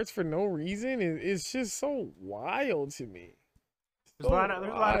their hearts for no reason is just so wild to me. There's a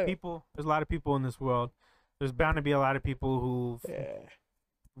lot of people. There's a lot of people in this world. There's bound to be a lot of people who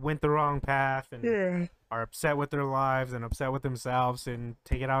went the wrong path and are upset with their lives and upset with themselves and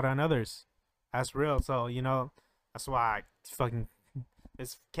take it out on others. That's real. So, you know, that's why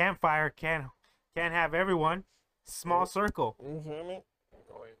this campfire can't have everyone. Small circle. You feel me?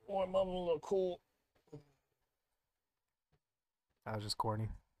 Warm up a little cool. That was just corny.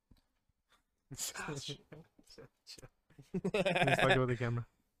 Just fucking with the camera.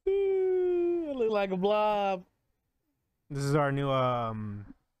 I look like a blob. This is our new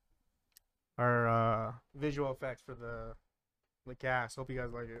our visual effects for the cast. Hope you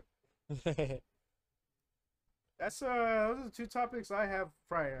guys like it. That's those are the 2 topics I have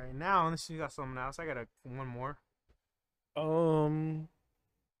right now. Unless you got something else, I got one more. I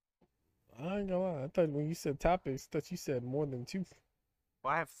ain't gonna lie. I thought when you said topics, I thought you said more than 2.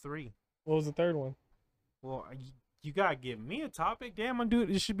 Well, I have 3. What was the 3rd one? Well, you gotta give me a topic. Damn,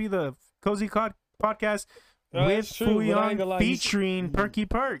 dude, it should be the Cozy Podcast with Fuyang featuring Perky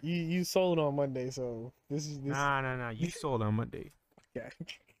Perk. You sold on Monday, so this is this. Nah. You sold on Monday. Yeah.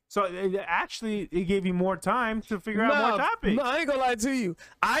 So it gave you more time to figure out more topics. No, I ain't gonna lie to you.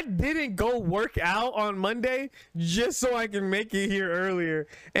 I didn't go work out on Monday just so I can make it here earlier.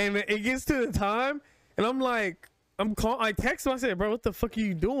 And it gets to the time, and I'm like, I text him. I said, bro, what the fuck are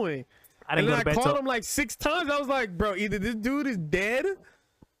you doing? I called him like 6 times. I was like, bro, either this dude is dead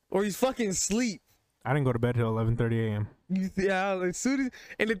or he's fucking asleep. I didn't go to bed till 11:30 a.m. Yeah, as soon as,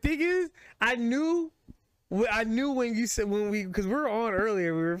 and the thing is, I knew when you said because we were on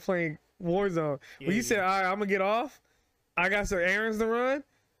earlier, we were playing Warzone. When you said, all right, I'm gonna get off, I got some errands to run.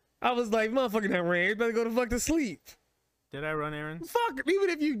 I was like, motherfucking that ran. You better go to fuck to sleep. Did I run errands? Fuck, even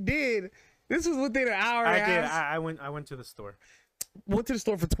if you did, this was within an hour. I did. I went to the store. Went to the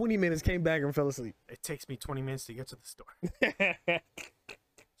store for 20 minutes, came back and fell asleep. It takes me 20 minutes to get to the store.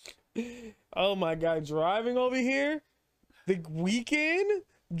 Oh my god, driving over here the weekend,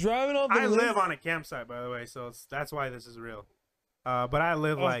 driving off the I live on a campsite, by the way, so that's why this is real. But I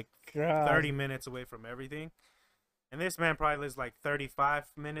live 30 minutes away from everything, and this man probably lives like 35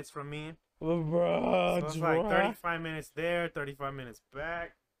 minutes from me. Bro, so it's like 35 minutes there, 35 minutes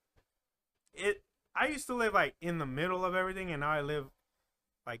back. I used to live like in the middle of everything, and now I live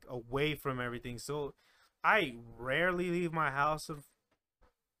like away from everything. So I rarely leave my house.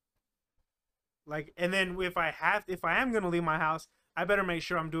 And then if I am gonna leave my house, I better make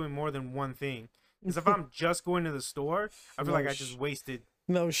sure I'm doing more than one thing. Because if I'm just going to the store, I feel like I just wasted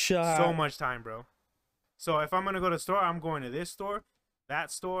so much time, bro. So if I'm gonna go to the store, I'm going to this store,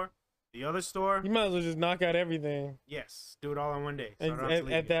 that store, the other store. You might as well just knock out everything. Yes, do it all in one day. So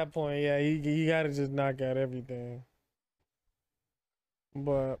at that point, yeah, you gotta just knock out everything.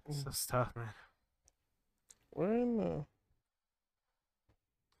 But it's tough, man. Where in the?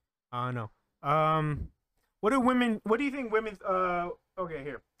 No. What do you think women?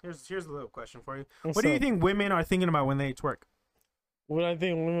 Okay, here's a little question for you. What do you think women are thinking about when they twerk? What I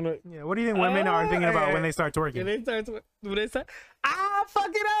think women are. Yeah, what do you think women are thinking about when they start twerking? When they start. I fuck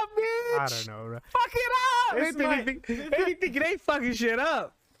it up, bitch. I don't know, bro. Fuck it up. It's They think they fucking shit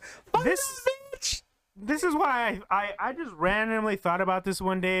up. Fuck This- it up, bitch. This is why I just randomly thought about this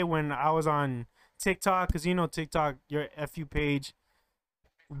one day when I was on TikTok, because you know TikTok, your FU page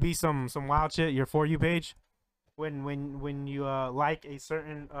would be some wild shit. Your For You page, when you like a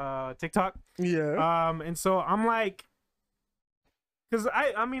certain TikTok. Yeah. And so I'm like, because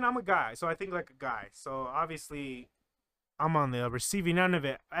I mean I'm a guy, so I think like a guy. So obviously I'm on the receiving end of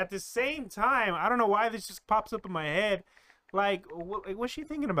it. At the same time, I don't know why this just pops up in my head. Like, what's she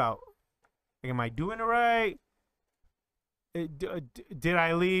thinking about? Like, am I doing it right? Did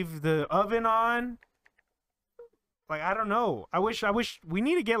I leave the oven on? Like, I don't know. I wish we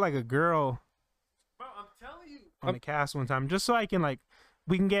need to get like a girl Bro, I'm telling you. on the cast one time, just so I can like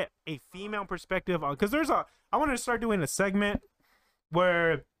we can get a female perspective on. Because I want to start doing a segment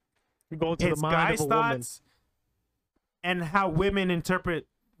where You go to it's the mind guys' of a woman. thoughts and how women interpret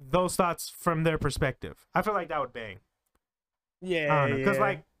those thoughts from their perspective. I feel like that would bang. Yeah. Because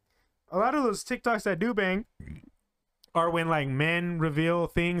like a lot of those TikToks that do bang are when like men reveal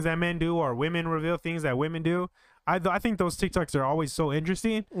things that men do or women reveal things that women do. I think those TikToks are always so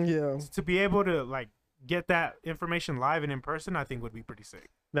interesting. Yeah. To be able to like get that information live and in person, I think would be pretty sick.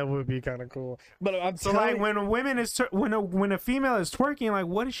 That would be kind of cool. But I'm So telling like when a woman is when a female is twerking, like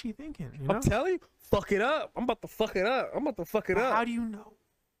what is she thinking? You know? I'm telling you, fuck it up. I'm about to fuck it up. I'm about to fuck it up. How do you know?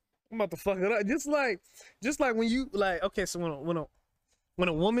 I'm about to fuck it up. Just like when you like, okay, so when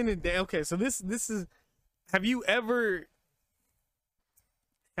a woman is okay, so this is, have you ever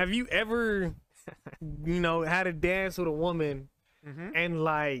you know, had a dance with a woman Mm-hmm. and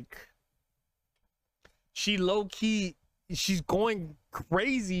like she low key, she's going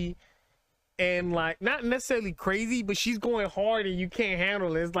crazy and like not necessarily crazy, but she's going hard and you can't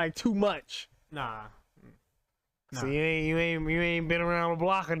handle it. It's like too much. Nah. So you ain't been around the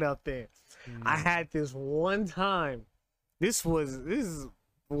block enough there. Mm. I had this one time. This was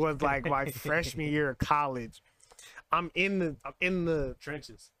like my freshman year of college. I'm in the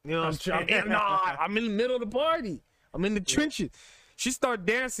Trenches. you know I'm in the middle of the party. I'm in the trenches. She start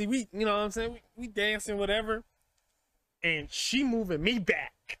dancing. We you know what I'm saying we dancing whatever, and she moving me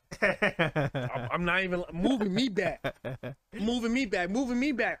back. I'm not even moving me back. Moving me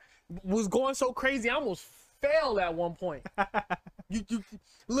back. Was going so crazy. I almost fell at one point. You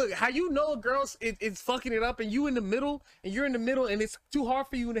look how you know a girl's it's fucking it up and you in the middle and you're in the middle and it's too hard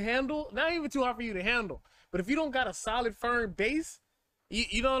for you to handle. Not even too hard for you to handle. But if you don't got a solid firm base,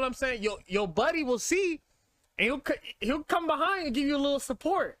 you know what I'm saying? Your buddy will see and he'll come behind and give you a little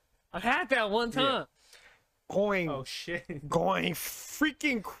support. I had that one time. Going Oh shit. going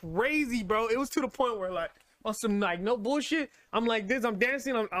freaking crazy, bro. It was to the point where like on some like no bullshit. I'm like this. I'm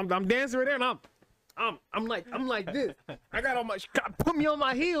dancing. I'm dancing right there, and I'm like this. I got all my put me on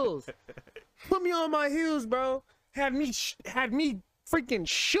my heels. Put me on my heels, bro. Had me freaking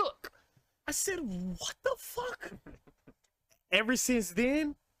shook. I said, what the fuck? Ever since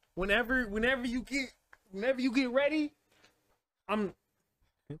then, whenever you get ready, I'm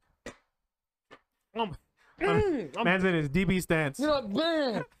Man's in his DB stance. you know,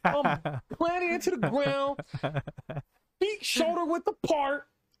 bam, I'm planting into the ground, feet shoulder width apart,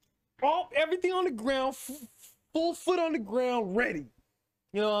 all everything on the ground, full foot on the ground, ready.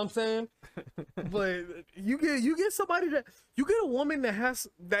 You know what I'm saying? But you get somebody you get a woman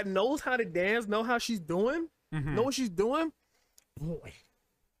that knows how to dance, know how she's doing, Mhm. know what she's doing. Boy,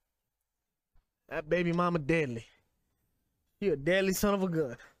 that baby mama deadly. She a deadly son of a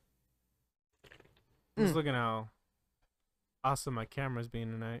gun. Just looking how awesome my camera's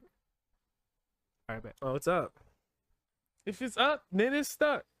being tonight. All right, bet. Oh, it's up. If it's up, then it's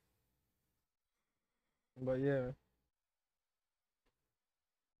stuck. But yeah.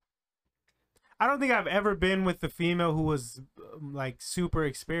 I don't think I've ever been with a female who was like super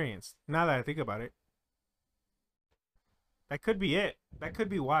experienced. Now that I think about it, that could be it. That could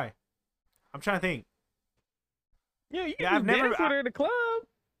be why. I'm trying to think. Yeah, you Yeah, can I've dance never- with her in the club.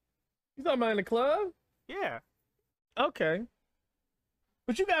 You talking about in the club? Yeah. Okay.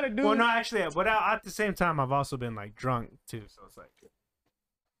 But you gotta do Well, no, actually, but at the same time, I've also been like drunk too. So it's like,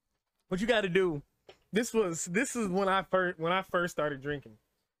 what you gotta do. This is when I first started drinking.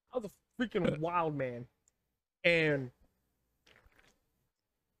 I was a freaking wild man. And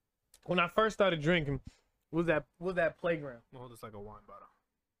when I first started drinking, was that playground. I'm gonna hold this like a wine bottle.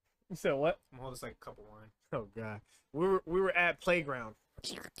 You said what? I'm gonna hold this like a cup of wine. Oh god. We were at playground.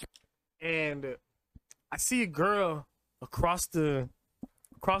 And I see a girl across the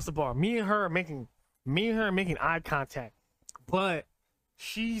bar. Me and her are making eye contact. But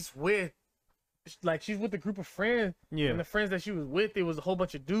she's with like she's with a group of friends, Yeah. and the friends that she was with, it was a whole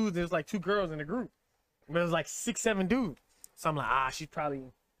bunch of dudes. There was like 2 girls in the group, but it was like 6, 7 dudes. So I'm like, she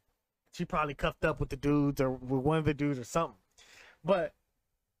probably cuffed up with the dudes or with one of the dudes or something. But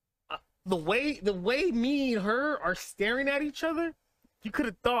the way me and her are staring at each other, you could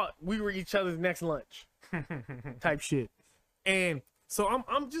have thought we were each other's next lunch type shit. And so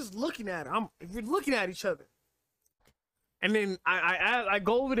I'm just looking at her. We're looking at each other. And then I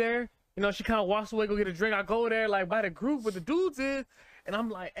go over there, you know, she kind of walks away, go get a drink. I go over there like by the group where the dudes is, and I'm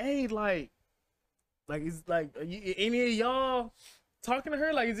like, hey, like it's like any of y'all talking to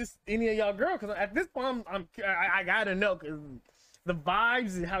her? Like, is this any of y'all girl? Because at this point, I gotta know, because the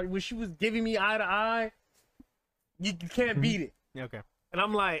vibes and how when she was giving me eye to eye, you can't beat it. Okay. And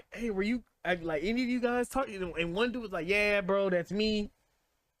I'm like, hey, were you like any of you guys talking? And one dude was like, yeah, bro, that's me,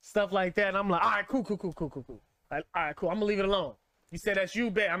 stuff like that. And I'm like, all right, cool. Like, all right, cool. I'm gonna leave it alone. You said that's you,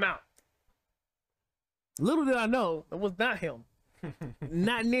 bet I'm out. Little did I know it was not him.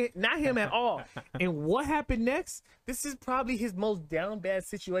 not him at all. And what happened next? This is probably his most down bad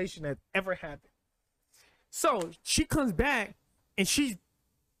situation that's ever happened. So she comes back and she's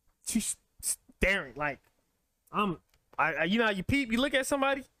staring like you know how you peep, you look at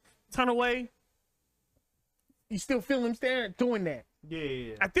somebody, turn away, you still feel them staring, doing that.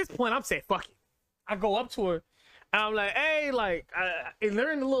 Yeah. At this point, I'm saying fuck it. I go up to her and I'm like, hey, like, and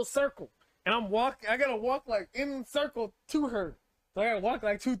they're in a little circle. And I gotta walk like in the circle to her. So I gotta walk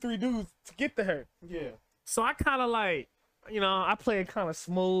like 2, 3 dudes to get to her. Yeah. So I kind of like, you know, I play it kind of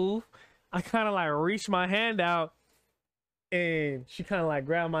smooth. I kind of like reach my hand out, and she kind of like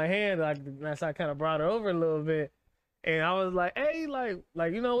grabbed my hand. Like that's I kind of brought her over a little bit, and I was like, hey, like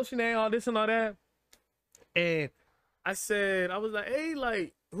you know what's your name, all this and all that. And I was like, hey,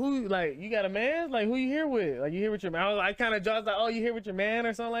 like who, like you got a man? Like who you here with? Like you here with your man? I kind of judged like, oh, you here with your man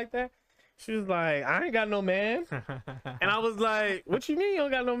or something like that. She was like, I ain't got no man. And I was like, what you mean you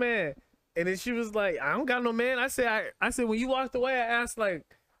don't got no man? And then she was like, I don't got no man. I said when you walked away, I asked like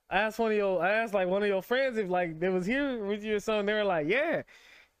one of your friends if like they was here with you or something. They were like, yeah.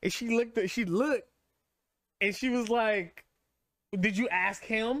 And she looked and she was like, did you ask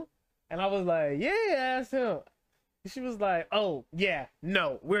him? And I was like, yeah, I asked him. And she was like, oh yeah,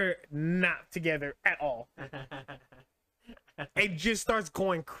 no, we're not together at all. It just starts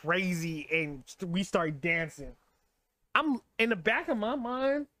going crazy and we start dancing. I'm in the back of my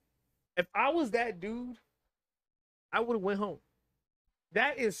mind, if I was that dude, I would have went home.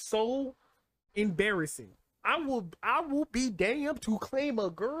 That is so embarrassing. I will be damned to claim a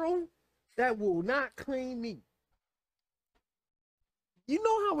girl that will not claim me. You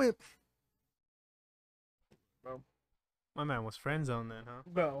know how it, bro. My man was friend zone then, huh?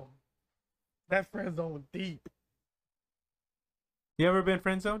 Bro, that friend zone was deep. You ever been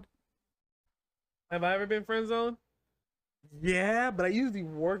friend zoned? Have I ever been friend zoned? Yeah, but I usually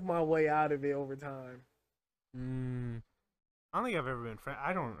work my way out of it over time. I don't think I've ever been friend.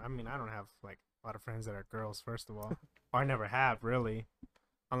 I don't have like a lot of friends that are girls. First of all, or I never have really,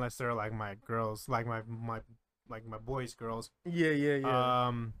 unless they're like my girls, like my boys' girls.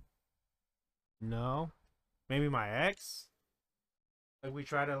 Yeah. No, maybe my ex. Like we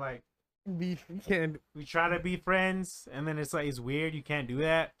try to like. We try to be friends, and then it's like it's weird. You can't do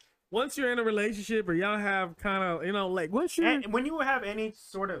that. Once you're in a relationship, or y'all have kind of, you know, like when you have any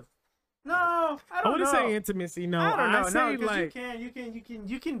sort of I wouldn't say intimacy. No, I don't know. I say no, like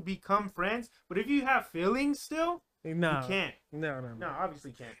you can become friends, but if you have feelings still, no, you can't. No,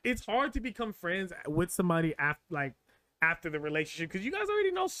 obviously can't. It's hard to become friends with somebody after the relationship because you guys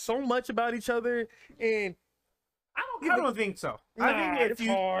already know so much about each other, and I don't think so. I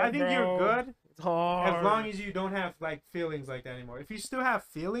think you're good. It's hard as long as you don't have like feelings like that anymore. If you still have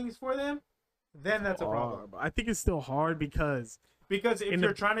feelings for them, then that's a problem. I think it's still hard because if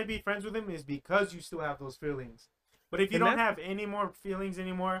you're trying to be friends with them, is because you still have those feelings. But if you don't have any more feelings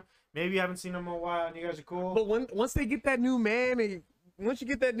anymore, maybe you haven't seen them in a while and you guys are cool. But once they get that new man, and once you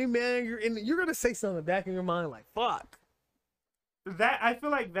get that new man, you're gonna say something back in your mind like "fuck." That I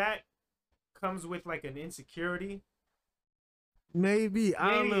feel like that comes with like an insecurity. Maybe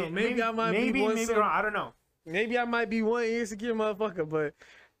I don't know. Maybe I might be one. Maybe wrong. I don't know. Maybe I might be one insecure motherfucker, but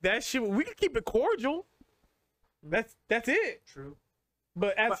that shit we can keep it cordial. That's it. True.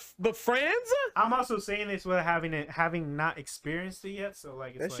 But friends, I'm also saying this without having not experienced it yet. So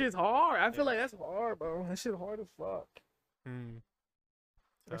like that shit's hard. I feel like that's hard, bro. That shit's hard as fuck.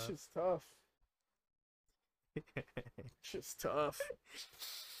 That shit's tough. Shit's tough.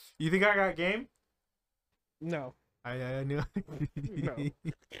 You think I got game? No. I knew. No.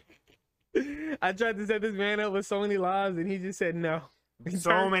 I tried to set this man up with so many lives, and he just said no.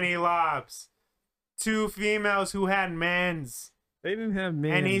 So many lobs. two females who had men's, They didn't have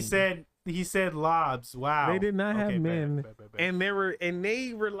men. and he said lobs. Wow. They did not have Okay, bet, men. bet, bet, bet. And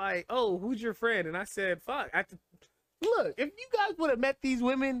they were like, "Oh, who's your friend?" And I said, "Fuck." Look, if you guys would have met these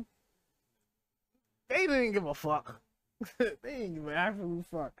women, they didn't give a fuck. They didn't give an absolute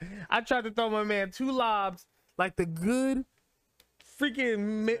fuck. I tried to throw my man 2 lobs, like the good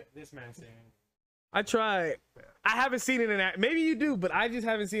freaking. This man saying. I tried. I haven't seen it in action. Maybe you do, but I just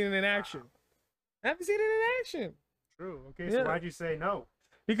haven't seen it in action. I haven't seen it in action True. Okay, so Yeah. why'd you say no?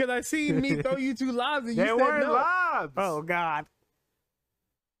 because I seen me throw you 2 lobs and you They said weren't no. lobs. Oh God.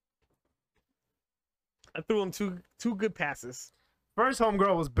 I threw him two good passes. First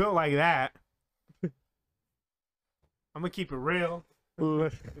homegirl was built like that. I'm gonna keep it real.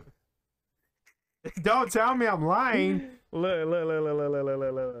 Look, Don't tell me I'm lying.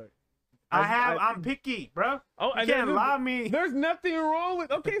 look. I'm picky, bro. Oh, You can't lie to me. There's nothing wrong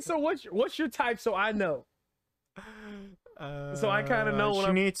with. Okay, so what's your type? So I know. So I kinda know when she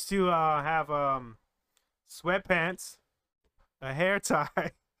I'm- needs to have sweatpants, a hair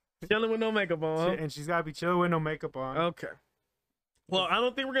tie, Chilling with no makeup on. Huh? and she's gotta be chilling with no makeup on. Okay. Well, I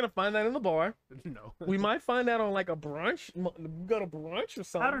don't think we're gonna find that in the bar. No, We might find that on like a brunch. Go to brunch or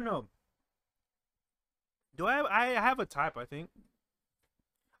something. I don't know. Do I have a type? I think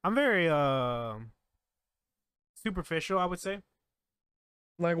I'm very superficial, I would say.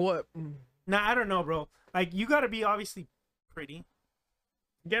 Like what? Nah, I don't know, bro. Like, you gotta be obviously pretty,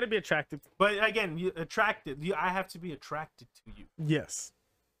 You gotta be attractive. but again, I have to be attracted to you. Yes.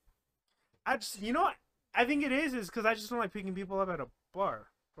 I just, you know what? I think it is because I just don't like picking people up at a bar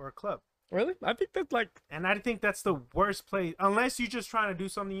or a club, Really? I think that's like. and I think that's the worst place. Unless you're just trying to do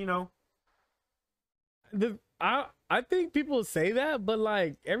something, you know. I think people say that, but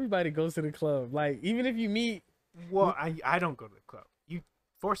like everybody goes to the club. Like even if you meet. Well, I don't go to the club. You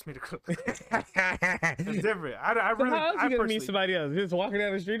force me to go. To the club. It's different. I So really. how else I you gonna personally. meet somebody else? Just walking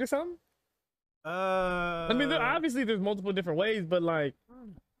down the street or something? I mean, obviously there's multiple different ways, but like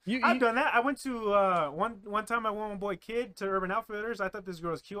I've done that. I went to one time. I went with my boy Kid to Urban Outfitters. I thought this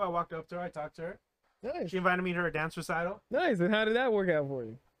girl was cute. I walked up to her. I talked to her. nice, She invited me to her dance recital. nice. And how did that work out for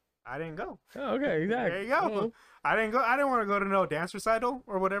you? I didn't go. Oh, okay, exactly. There you go. Well, I didn't go. I didn't want to go to no dance recital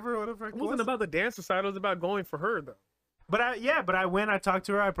or whatever it it was. wasn't about the dance recital. It was about going for her though. But I went. I talked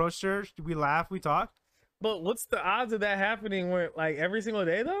to her. I approached her. We laughed. We talked. But what's the odds of that happening? Where like every single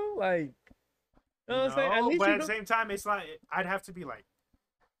day though? Like, you know what I'm saying? At No, least but you at the go- same time, it's like I'd have to be like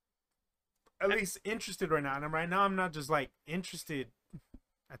at least interested right now. And right now, I'm not just like interested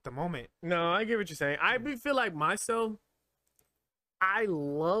at the moment. No, I get what you're saying. I feel like myself. I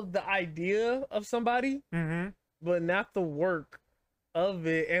love the idea of somebody, Mm-hmm. but not the work of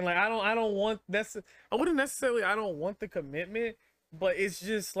it. And like I don't want that's I wouldn't necessarily I don't want the commitment, but it's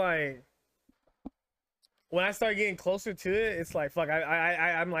just like when I start getting closer to it, it's like fuck.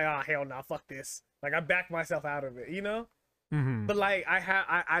 I'm like, oh hell no, fuck this. Like I back myself out of it, you know. Mm-hmm. But like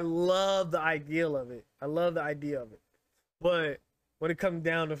I love the ideal of it. I love the idea of it. But when it comes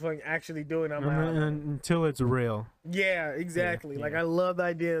down to fucking actually doing it, I'm like, oh, Until it's real. yeah, exactly. Like yeah. I love the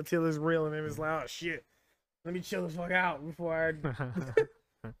idea until it's real, and then it's like, oh shit, let me chill the fuck out before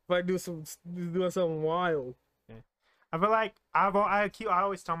I do something wild. I feel like I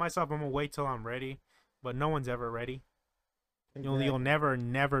always tell myself I'm gonna wait till I'm ready, but no one's ever ready. You'll never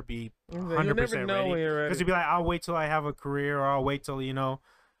be You'll 100% never know when ready. you're Because ready. you'll be like, I'll wait till I have a career, or I'll wait till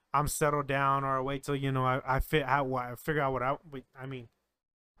I'm settled down, or I'll wait till I figure out what I mean.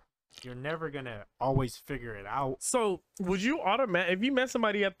 You're never gonna always figure it out. So would you if you met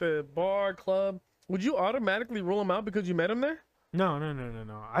somebody at the bar club, would you automatically rule them out because you met them there? No.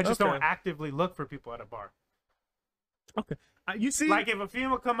 I just don't Okay. actively look for people at a bar. Okay, you see, Like if a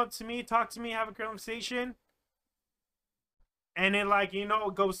female come up to me, talk to me, have a conversation, and it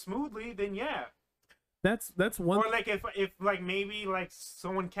goes smoothly, then yeah. that's one. Or like if like maybe like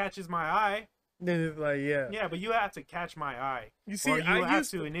someone catches my eye, Then it's like yeah, but you have to catch my eye. You see, Or you I have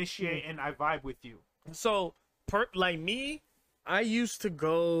used to initiate, and I vibe with you. So, like me, I used to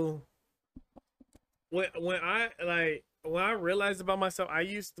go when I realized about myself.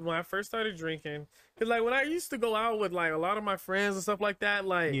 When I first started drinking, cause like when I used to go out with like a lot of my friends and stuff like that.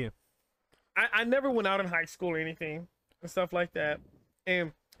 Like, Yeah. I never went out in high school or anything and stuff like that.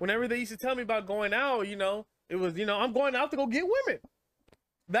 And whenever they used to tell me about going out, it was I'm going out to go get women.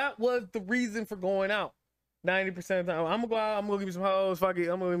 That was the reason for going out. 90% of the time, I'm gonna go out. I'm gonna give me some hoes. Fuck it.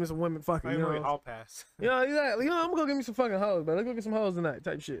 I'm gonna give me some women. Fuck it. I'll pass. Yeah, exactly. I'm gonna go get me some fucking hoes, but let's go get some hoes tonight,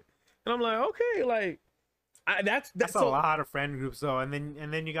 type shit. And I'm like, okay, like, that's That's a so, lot of friend groups though, and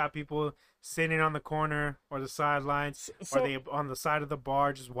then you got people sitting on the corner or the sidelines, So- or they on the side of the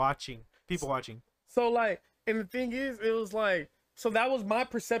bar just watching. People watching. So like, and the thing is, it was like, so that was my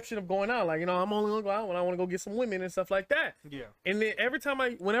perception of going out. Like, you know, I'm only gonna go out when I want to go get some women and stuff like that. Yeah. And then every time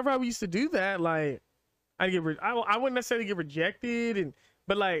whenever I used to do that, like, I wouldn't necessarily get rejected,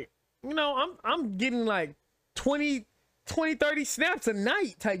 but like, you know, I'm getting like 20, 30 snaps a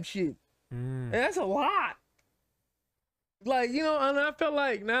night type shit, and that's a lot. Like, you know, and I felt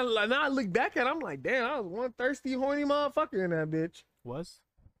like now I look back at it, I'm like, damn, I was one thirsty, horny motherfucker in that bitch. Was?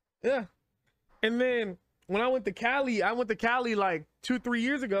 Yeah. And then when I went to Cali like 2-3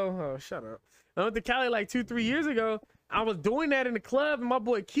 years ago. Oh, shut up. I went to Cali like 2-3 years ago. I was doing that in the club, and my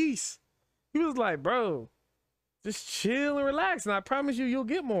boy Keith, he was like, bro, just chill and relax, and I promise you, you'll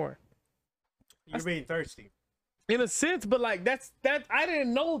get more. You're being thirsty. In a sense, but like that I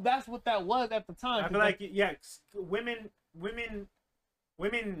didn't know that's what that was at the time. I feel like, yeah, women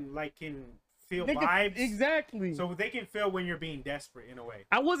like can feel vibes. Exactly. So they can feel when you're being desperate in a way.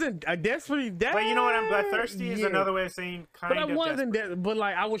 I wasn't desperately that. But you know what but thirsty is another way of saying kind of. But I wasn't but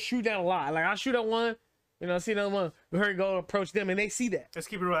like I would shoot down a lot. Like I shoot at one, you know, see another one, we heard go approach them, and they see that. Let's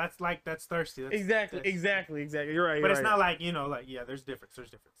keep it real. That's thirsty. Exactly. You're right. But it's not like, you know, like, yeah, there's difference.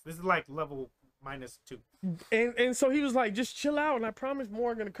 This is like level -2. And so he was like, just chill out, and I promise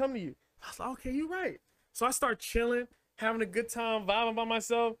more are gonna come to you. I was like, okay, you're right. So I start chilling, having a good time, vibing by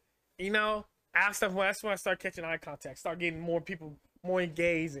myself. You know, that's when I start catching eye contact, start getting more people more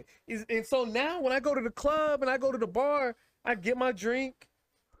engaged. And so now when I go to the club and I go to the bar, I get my drink,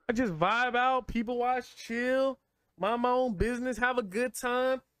 I just vibe out, people watch, chill, mind my own business, have a good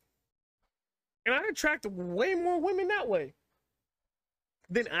time. And I attract way more women that way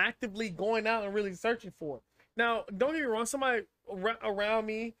than actively going out and really searching for it. Now, don't get me wrong, somebody around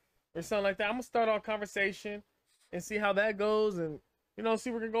me or something like that, I'm gonna start our conversation and see how that goes, and you know, see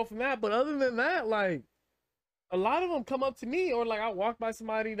where we can go from that. But other than that, like, a lot of them come up to me, or like I walk by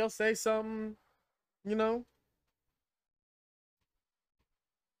somebody, they'll say something, you know.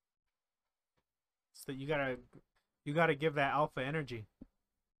 So you gotta give that alpha energy.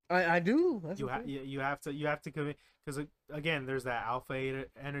 I do. You have to commit, because again, there's that alpha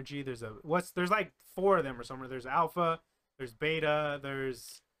energy. There's like 4 of them or somewhere. There's alpha, there's beta,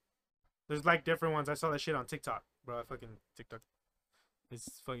 there's like different ones. I saw that shit on TikTok, bro. I fucking TikTok.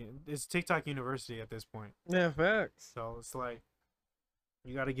 It's TikTok University at this point. Yeah, facts. So it's like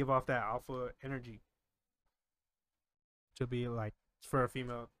you got to give off that alpha energy to be like for a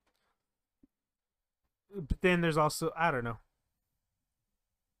female. But then there's also, I don't know.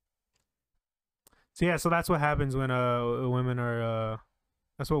 So yeah, so that's what happens when women are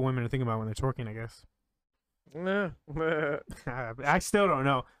that's what women are thinking about when they're twerking, I guess. Yeah. I still don't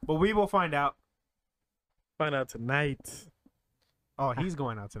know, but we will find out. Find out tonight. Oh, he's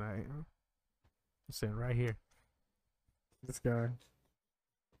going out tonight. I'm sitting right here. This guy.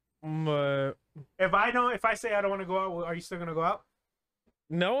 But if I say I don't want to go out, are you still gonna go out?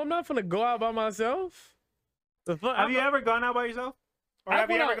 No, I'm not gonna go out by myself. Have you ever gone out by yourself? Or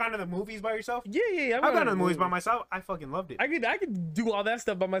have you ever gone to the movies by yourself? Yeah. I've gone to the movies by myself. I fucking loved it. I could do all that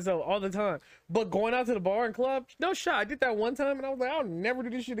stuff by myself all the time. But going out to the bar and club, no shot. I did that one time, and I was like, I'll never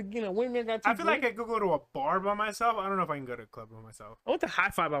do this shit again. I feel like I could go to a bar by myself. I don't know if I can go to a club by myself. I went to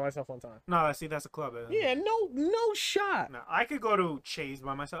Hi-Fi by myself one time. No, see, that's a club. Yeah, no shot. No, I could go to Chase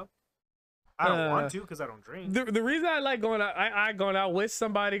by myself. I don't want to because I don't drink. The reason I like going out, I going out with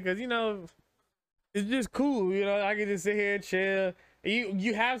somebody because, you know, it's just cool. You know, I can just sit here and chill.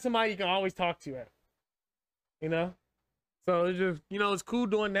 You have somebody you can always talk to at, you know, so it's just, you know, it's cool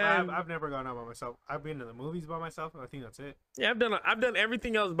doing that. I've never gone out by myself. I've been to the movies by myself. I think that's it. Yeah, I've done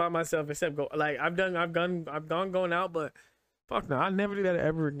everything else by myself except go. Like I've gone going out, but fuck no, I'll never do that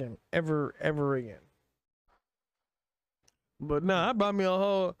ever again, ever again. But no, I brought me a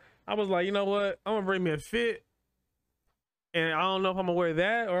whole. I was like, you know what, I'm gonna bring me a fit, and I don't know if I'm gonna wear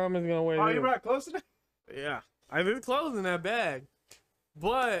that or I'm just gonna wear. Oh, you brought clothes today? Yeah, I did clothes in that bag.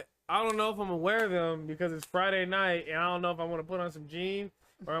 But I don't know if I'm gonna wear them because it's Friday night, and I don't know if I want to put on some jeans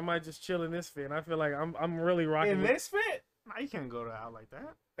or I might just chill in this fit. And I feel like I'm really rocking in this fit. No, you can't go out like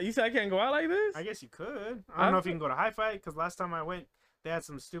that. You said I can't go out like this? I guess you could. I don't know if you can go to Hi-Fi because last time I went, they had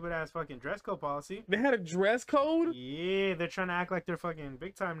some stupid ass fucking dress code policy. They had a dress code? Yeah, they're trying to act like they're fucking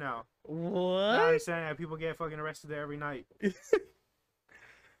big time now. What? Now they're saying that people get fucking arrested there every night.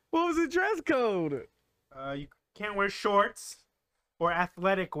 What was the dress code? You can't wear shorts or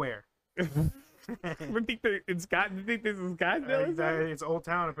athletic wear. You think this is Scottsdale? It's Old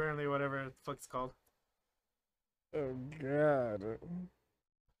Town apparently, whatever the fuck it's called. Oh god.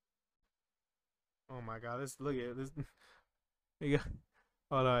 Oh my god, look at this.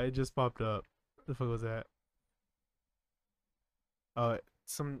 Hold on, it just popped up. The fuck was that? Oh,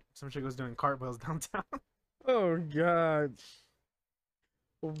 some chick was doing cartwheels downtown. Oh God.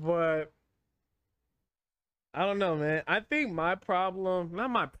 But I don't know, man. I think my problem, not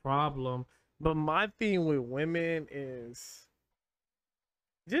my problem, but my thing with women is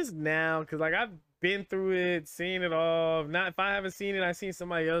just now, because like I've been through it, seen it all. Not if I haven't seen it, I've seen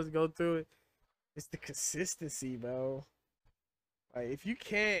somebody else go through it. It's the consistency, bro. Like if you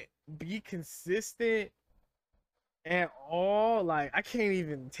can't be consistent at all, like I can't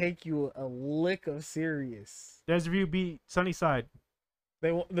even take you a lick of serious. Desert View beat Sunnyside.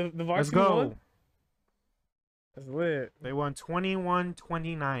 They the Let's varsity go. won? That's lit. They won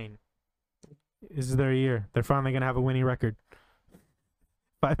 21-29. This is their year. They're finally gonna have a winning record.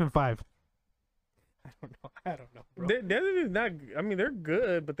 5-5. I don't know, bro. They're not. I mean, they're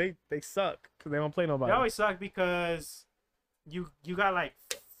good, but they suck because they don't play nobody. They always suck because you got like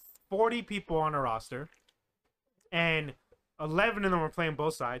 40 people on a roster, and 11 of them are playing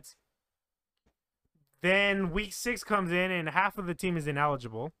both sides. Then week 6 comes in, and half of the team is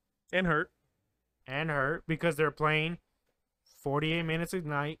ineligible and hurt. Because they're playing 48 minutes a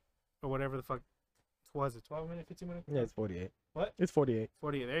night or whatever the fuck was it, 12 minutes, 15 minutes? Yeah, it's 48. What? It's 48.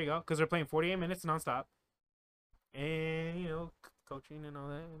 48. There you go. Because they're playing 48 minutes nonstop, and coaching and all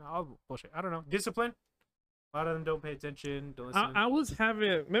that, and all bullshit. I don't know. Discipline. A lot of them don't pay attention. Don't listen. I was having.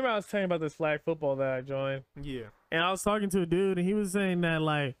 Remember, I was telling you about this flag football that I joined. Yeah. And I was talking to a dude, and he was saying that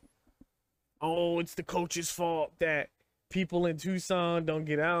like, oh, it's the coach's fault that people in Tucson don't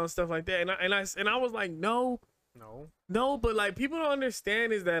get out and stuff like that. And I was like, no, but like people don't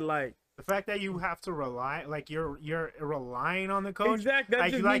understand is that like the fact that you have to rely, like you're relying on the coach. Exactly.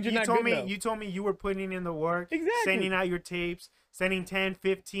 That just means you're not good enough. You told me you were putting in the work, exactly, sending out your tapes, sending 10,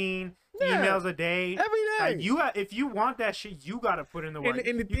 15 yeah, emails a day, every day. If you want that shit, you gotta put in the work.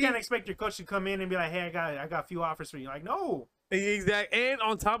 And you can't expect your coach to come in and be like, hey, I got a few offers for you. Like, no. Exactly. And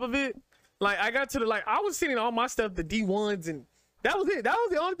on top of it, like I got to the I was sending all my stuff to D1s, and that was it. That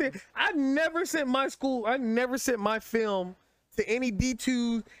was the only thing. I never sent my film to any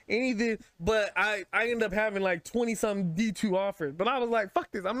D2, anything, but I ended up having like 20 something D2 offers. But I was like,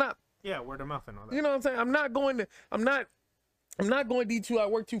 fuck this. I'm not. Yeah, word of mouth and all that. You know what I'm saying? I'm not going D2. I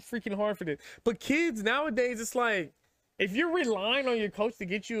work too freaking hard for this. But kids nowadays, it's like, if you're relying on your coach to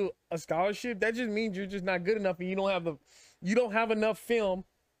get you a scholarship, that just means you're just not good enough, and you don't have enough film.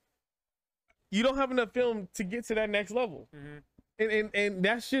 You don't have enough film to get to that next level. Mm-hmm. And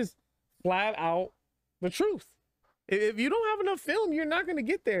that's just flat out the truth. If you don't have enough film, you're not going to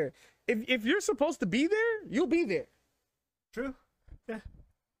get there. If you're supposed to be there, you'll be there. True. Yeah.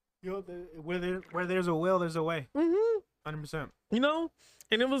 Where there's a will, there's a way. 100%. You know?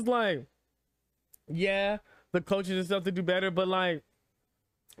 And it was like, yeah, the coaches and stuff to do better, but like,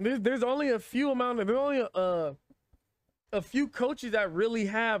 there's only a few coaches that really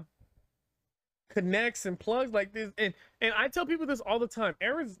have connects and plugs like this, and I tell people this all the time.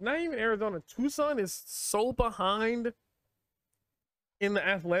 Not even Arizona, Tucson is so behind in the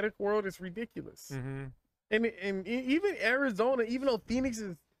athletic world, it's ridiculous. And even Arizona, even though Phoenix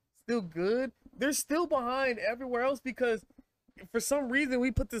is still good, they're still behind everywhere else because for some reason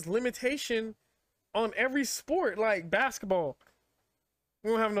we put this limitation on every sport. Like basketball,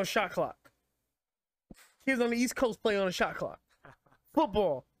 we don't have no shot clock. Kids on the East Coast play on a shot clock.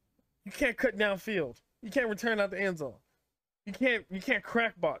 Football, you can't cut downfield. You can't return out the end zone. You can't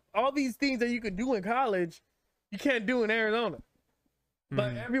crack block. All these things that you could do in college, you can't do in Arizona.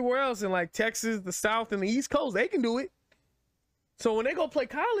 But everywhere else in like Texas, the South, and the East Coast, they can do it. So when they go play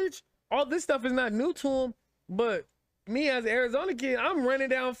college, all this stuff is not new to them. But me as an Arizona kid, I'm running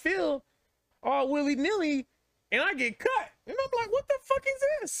downfield all willy-nilly, and I get cut. And I'm like, what the fuck is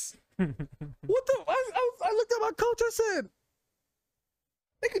this? What the? I looked at my coach, I said,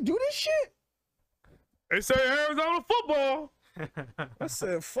 they could do this shit. They say Arizona football. I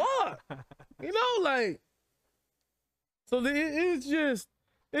said, fuck. You know, like, so it's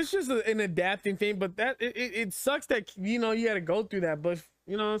just an adapting thing, but that it sucks that, you know, you had to go through that, but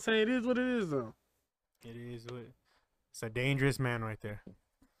you know what I'm saying? It is what it is, though. It is what. It's a dangerous man right there.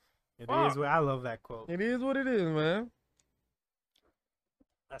 It is what. I love that quote. It is what it is, man.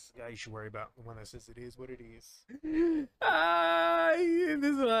 That's the guy you should worry about. The one that says it is what it is. This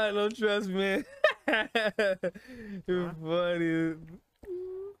is why I don't trust, man. It's funny.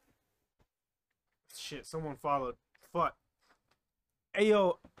 Shit, someone followed. Fuck. Hey,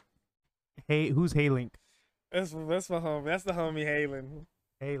 yo. Hey, who's Haylink? That's my homie. That's the homie Halen.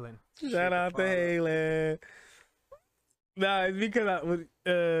 Halen. Shout out to Halen. Nah, it's because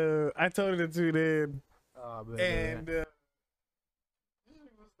I told her to tune in. Oh, man. And she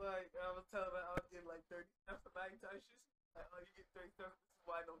was like, I was telling her I was getting like 30 after night type shit.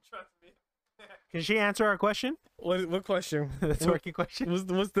 Can she answer our question? What question? The twerking question. What's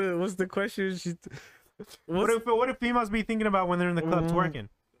the question? What if females be thinking about when they're in the club twerking?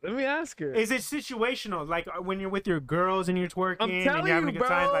 Let me ask her. Is it situational? Like when you're with your girls and you're twerking I'm and telling you're having you, a good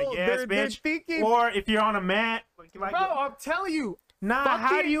time, bro, like yes, they're bitch. thinking- Or if you're on a mat, like, Bro, I'm telling you. nah, fuck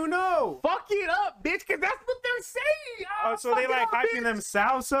how it. do you know? Fuck it up, bitch, because that's what they're saying. Oh, so they fuck it like up, hyping bitch.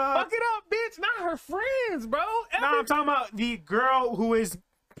 themselves up. Fuck it up, bitch. Not her friends, bro. No, I'm talking about the girl who is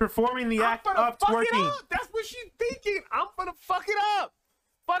performing the act I'm of finna fuck it twerking. up. That's what she's thinking. I'm gonna fuck it up.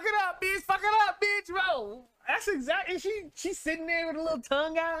 Fuck it up, bitch. Fuck it up, bitch, bro. That's exactly. She's sitting there with a little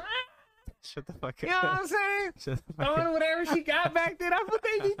tongue out. Shut the fuck up. You know what I'm saying? Shut the fuck Throwing up. whatever she got back there. That's what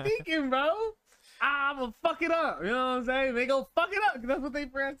they be thinking, bro. I'ma fuck it up. You know what I'm saying? They go fuck it up because that's what they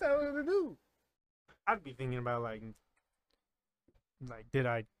friends tell them to do. I'd be thinking about like did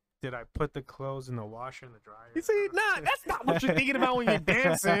I put the clothes in the washer and the dryer? You see, nah, that's not what you're thinking about when you're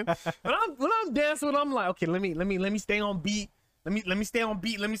dancing. When I'm dancing, I'm like, okay, let me stay on beat. Let me stay on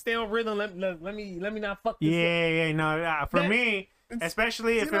beat. Let me stay on rhythm. Let me not fuck this up. Yeah, no. For That- me,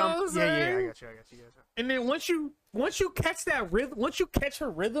 especially if you know I'm, what I'm yeah, I saying? got you. And then once you catch that rhythm, once you catch her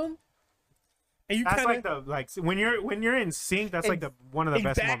rhythm, and you That's kind of like when you're in sync. That's like one of the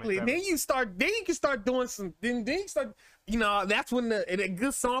best exactly. moments. Then you can start doing some. Then you start. You know, that's when a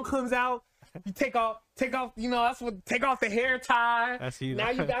good song comes out. You take off. You know, that's when take off the hair tie. That's you.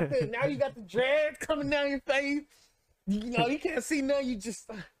 Now you got the dreads coming down your face. You know, you can't see nothing. You just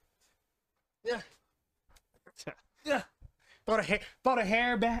yeah. Throw the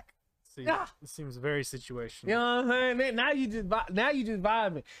hair back. See, Yeah. it seems very situational. You know what I'm saying? Then now you just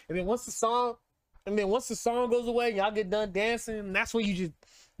vibing. And then once the song goes away, y'all get done dancing. That's when you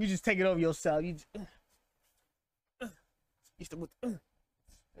just take it over yourself. You just, you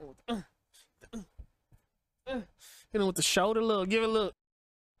know, with the shoulder look, give it a look.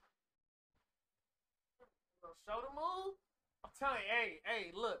 Shoulder move. I'm telling you,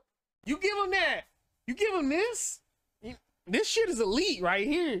 hey, look. You give him that. You give him this. This shit is elite right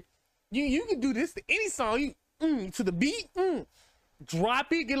here. You can do this to any song. You to the beat.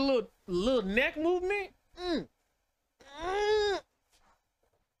 Drop it. Get a little neck movement.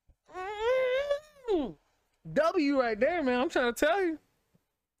 W right there, man. I'm trying to tell you.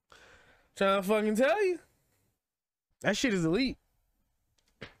 Trying to fucking tell you. That shit is elite.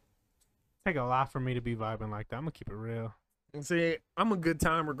 Take a lot for me to be vibing like that. I'm gonna keep it real. And see, I'm a good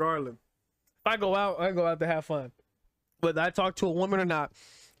time regardless. If I go out to have fun. Whether I talk to a woman or not,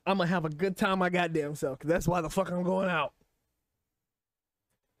 I'm gonna have a good time my goddamn self. Cause that's why the fuck I'm going out.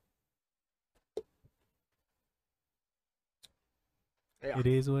 Yeah. It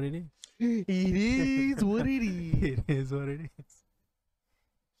is what it is. It is what it is. It is what it is.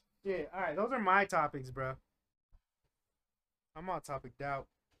 Yeah. All right. Those are my topics, bro. I'm on topic doubt.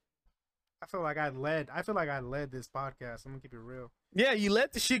 I feel like I led this podcast. I'm gonna keep it real. Yeah, you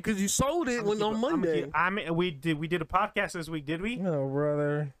let the shit because you sold it on Monday. We did a podcast this week, did we? No,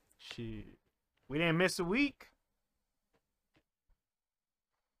 brother. Shit. We didn't miss a week.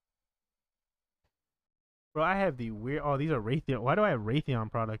 Bro, I have the weird. Oh, these are Raytheon. Why do I have Raytheon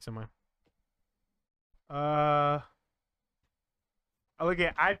products in my? Look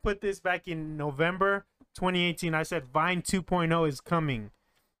at. I put this back in November 2018. I said Vine 2.0 is coming.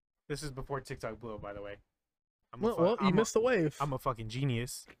 This is before TikTok blew up, by the way. You missed the wave. I'm a fucking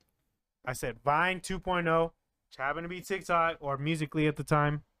genius. I said Vine 2.0, which happened to be TikTok or Musically at the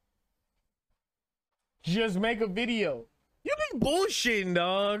time. Just make a video. You be bullshitting,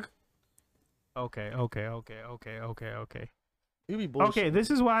 dog. Okay. You be bullshitting. Okay, this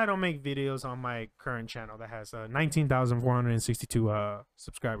is why I don't make videos on my current channel that has 19,462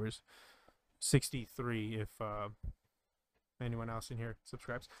 subscribers. 63 if anyone else in here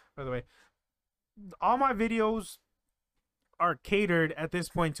subscribes. By the way, all my videos are catered at this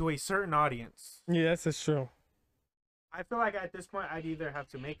point to a certain audience. Yeah, that's true. I feel like at this point I'd either have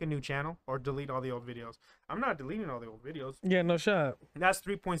to make a new channel or delete all the old videos. I'm not deleting all the old videos. Yeah, no shot. That's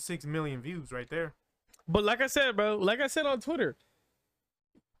 3.6 million views right there. But like I said, bro, like I said on Twitter,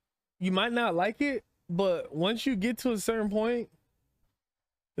 you might not like it, but once you get to a certain point,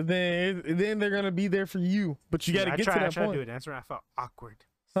 then they're gonna be there for you. But you gotta get to that I tried point. to do it. That's right. I felt awkward.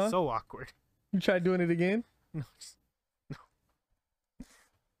 Huh? So awkward. You try doing it again? No.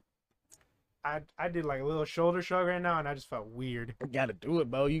 I did like a little shoulder shrug right now, and I just felt weird. You gotta do it,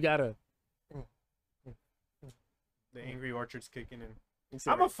 bro. You gotta. The Angry Orchard's kicking in.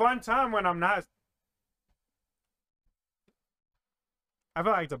 I'm a fun time when I'm not. I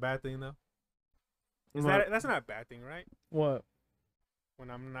feel like it's a bad thing though. That's not a bad thing, right? What?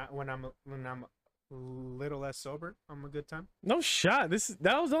 When I'm little less sober. I'm a good time. No shot.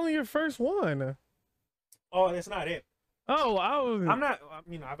 That was only your first one. Oh, that's not it. Oh, I was. I'm not.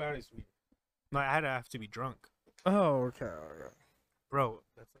 I've always. No, I had to have to be drunk, Oh, okay. bro.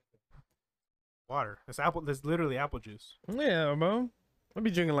 That's like water. That's apple. That's literally apple juice. Yeah, bro. I'll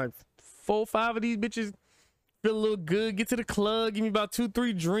be drinking like 4, 5 of these bitches. Feel a little good. Get to the club. Give me about 2,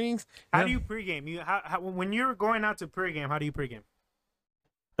 3 drinks. How do you pregame? How when you're going out to pregame? How do you pregame?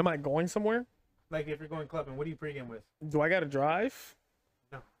 Am I going somewhere? Like if you're going clubbing, what do you pregame with? Do I gotta drive?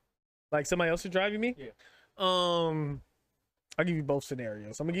 No. Like somebody else is driving me? Yeah. I'll give you both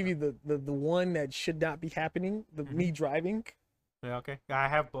scenarios. I'm gonna give you the one that should not be happening. Me driving. Yeah. Okay. I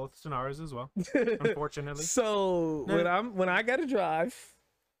have both scenarios as well. Unfortunately. So when I gotta drive,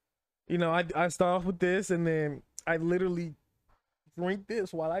 I start off with this, and then I literally drink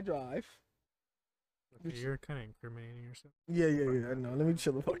this while I drive. You're kind of incriminating yourself. Yeah. I know. Let me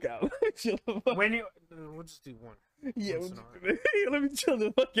chill the fuck out. Chill the fuck. When you, we'll just do one. Yeah, one let me chill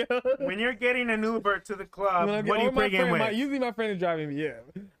the fuck out. When you're getting an Uber to the club, what do you pregame with? Usually my friend is driving me. Yeah.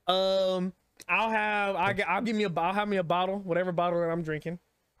 I'll have me a bottle, whatever bottle that I'm drinking.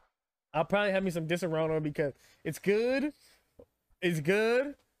 I'll probably have me some Disaronno because it's good,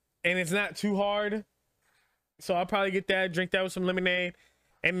 and it's not too hard. So I'll probably get that, drink that with some lemonade,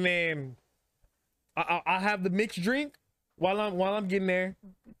 and then I'll have the mixed drink while I'm getting there,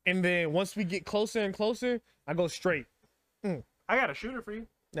 and then once we get closer and closer, I go straight. I got a shooter for you.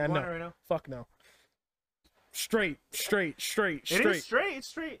 Nah, no. Right now? Fuck no. Straight. It is straight. It's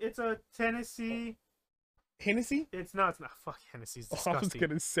straight. It's a Tennessee. Hennessy? It's not. Fuck, Hennessy's Oh, disgusting. I was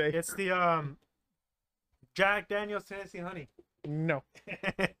gonna say It's the Jack Daniel's Tennessee Honey. no.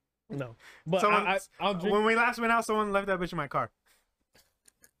 No. But Someone, I'll drink. when we last went out, someone left that bitch in my car.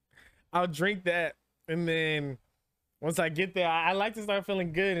 I'll drink that, and then once I get there, I like to start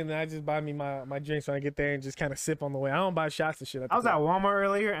feeling good, and then I just buy me my drinks when I get there and just kind of sip on the way. I don't buy shots and shit. I was at Walmart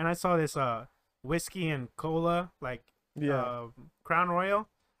earlier and I saw this whiskey and cola Crown Royal.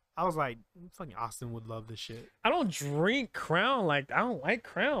 I was like, fucking Austin would love this shit. I don't drink Crown I don't like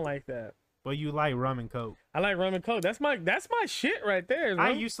Crown like that. But you like rum and coke. I like rum and coke. That's my shit right there.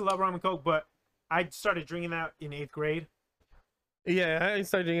 I used to love rum and coke, but I started drinking that in 8th grade. Yeah, I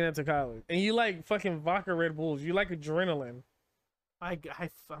started drinking that to college. And you like fucking vodka Red Bulls. You like adrenaline.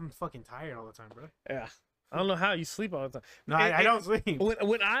 I'm fucking tired all the time, bro. Yeah. I don't know how you sleep all the time. No, I don't sleep.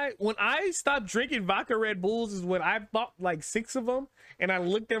 When I stopped drinking vodka Red Bulls is when I bought like 6 of them, and I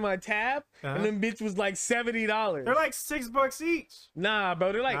looked at my tab, and them bitch was like $70. They're like $6 each. Nah,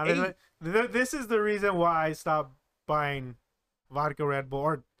 bro, they're like $8. This is the reason why I stopped buying vodka Red Bull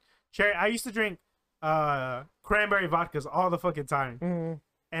or cherry. I used to drink cranberry vodkas all the fucking time,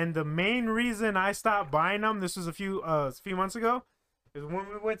 and the main reason I stopped buying them, this was a few months ago, is when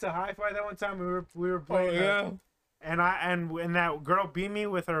we went to Hi-Fi that one time. We were playing. Oh, yeah. And that girl beat me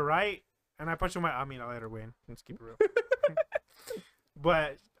with her right, and I punched her. I let her win. Let's keep it real.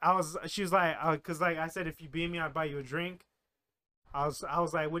 But she was like, cause like I said, if you beat me, I'd buy you a drink. I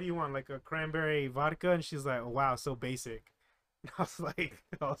was like, what do you want, like a cranberry vodka? And she's like, oh, wow, so basic. And I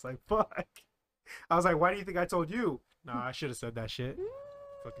was like, fuck. I was like, why do you think I told you? No, I should have said that shit.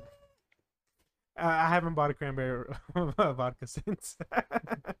 Fucking. I haven't bought a cranberry vodka since.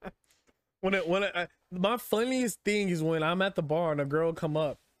 My funniest thing is when I'm at the bar and a girl come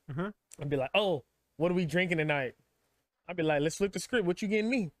up and be like, "Oh, what are we drinking tonight?" I'd be like, "Let's flip the script. What you getting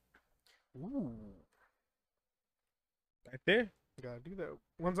me?" Ooh, right there. Gotta do that.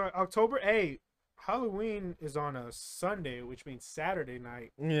 One's on October 8th. Halloween is on a Sunday, which means Saturday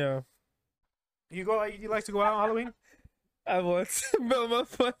night. Yeah. You like to go out on Halloween? I was, but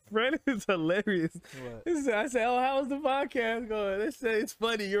my friend is hilarious. What? I said, "Oh, how's the podcast going?" They say it's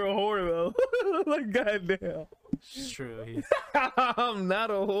funny. You're a whore though. Like, goddamn. It's true. I'm not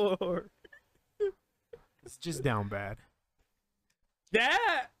a whore. It's just down bad.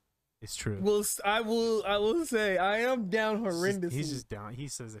 That it's true. I will say I am down horrendously. He's just down. He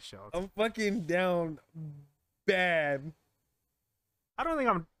says the shell. I'm fucking down bad. I don't think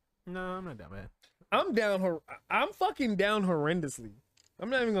I'm. No, I'm not down bad. I'm fucking down horrendously. I'm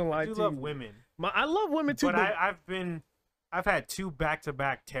not even gonna lie to you. I love women. I love women too. But I've had 2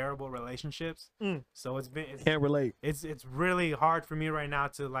 back-to-back terrible relationships. So can't relate. It's really hard for me right now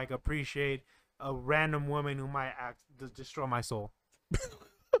to like appreciate a random woman who might destroy my soul.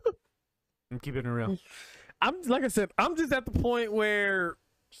 I'm keeping it real. Like I said, I'm just at the point where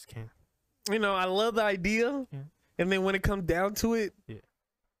just can't. I love the idea, and then when it comes down to it,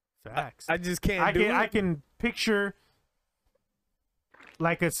 facts. I just can't do it. I can picture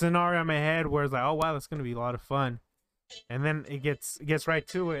like a scenario in my head where it's like, oh wow, that's gonna be a lot of fun, and then it gets right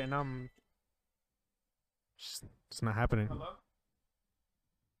to it, and I'm It's not happening. Hello?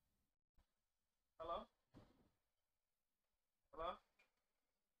 Hello? Hello?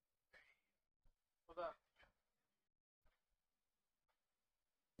 What's up?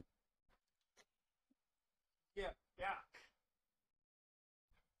 Yeah, yeah.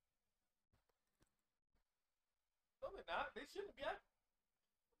 No, they're not. They shouldn't be.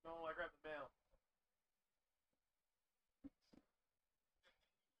 No, I grabbed the mail.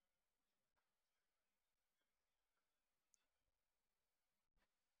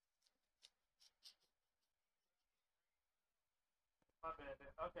 My bad.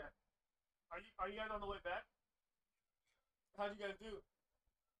 Okay. Are you guys on the way back? How'd you guys do?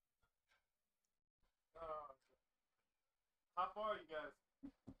 Uh, how far are you guys?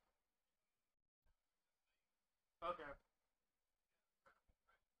 Okay.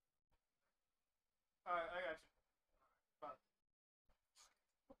 All right, I got you. Bye.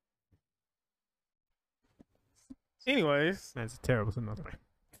 Anyways, That's terrible. So nothing.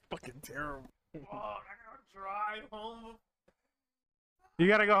 fucking terrible. Oh, I gotta drive home. You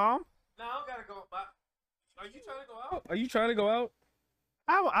gotta go home. No, I don't gotta go. Are you trying to go out? Are you trying to go out?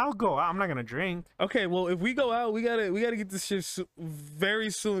 I'll go. I'm not gonna drink. Okay, well, if we go out, we gotta get this shit very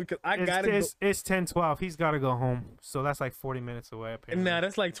soon because I gotta go. It's 10:12. He's gotta go home. So that's like 40 minutes away. Apparently. Nah,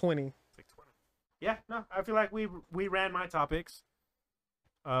 that's like 20. It's like 20. Yeah, no. I feel like we ran my topics.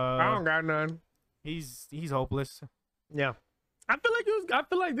 I don't got none. He's hopeless. Yeah, I feel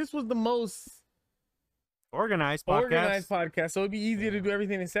like this was the most Organized podcast. organized podcast, so it'd be easier to do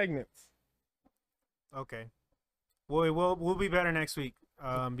everything in segments. Okay. Well, we'll be better next week.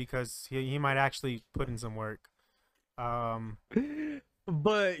 Because he might actually put in some work.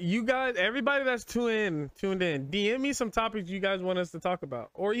 But you guys, everybody that's tuned in, DM me some topics you guys want us to talk about,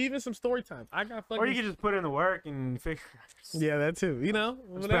 or even some story times. I got fucking. Or you can just put in the work and figure. Yeah, that too. You know,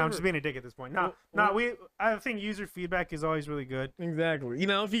 I'm just being a dick at this point. No, I think user feedback is always really good. Exactly. You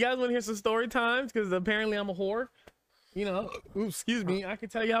know, if you guys want to hear some story times, because apparently I'm a whore. You know, ooh, excuse me, I can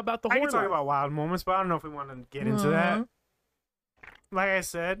tell you about the whore. I can talk life. about wild moments, but I don't know if we want to get into that. Like I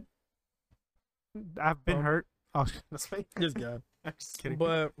said, I've been hurt. Oh, that's fake. Just God. I'm just kidding.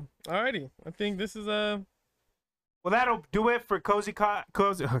 But alrighty, I think this is well, that'll do it for Cozy Cast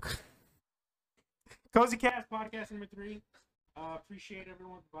podcast number 3. Appreciate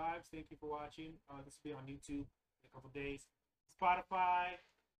everyone's vibes. Thank you for watching. This will be on YouTube in a couple days. Spotify,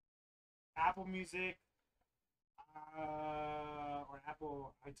 Apple Music, or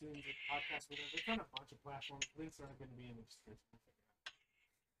Apple iTunes podcast, whatever. It's on a bunch of platforms. Links are going to be in the description.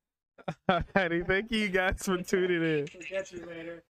 alrighty. Thank you guys for tuning in. We'll catch you later.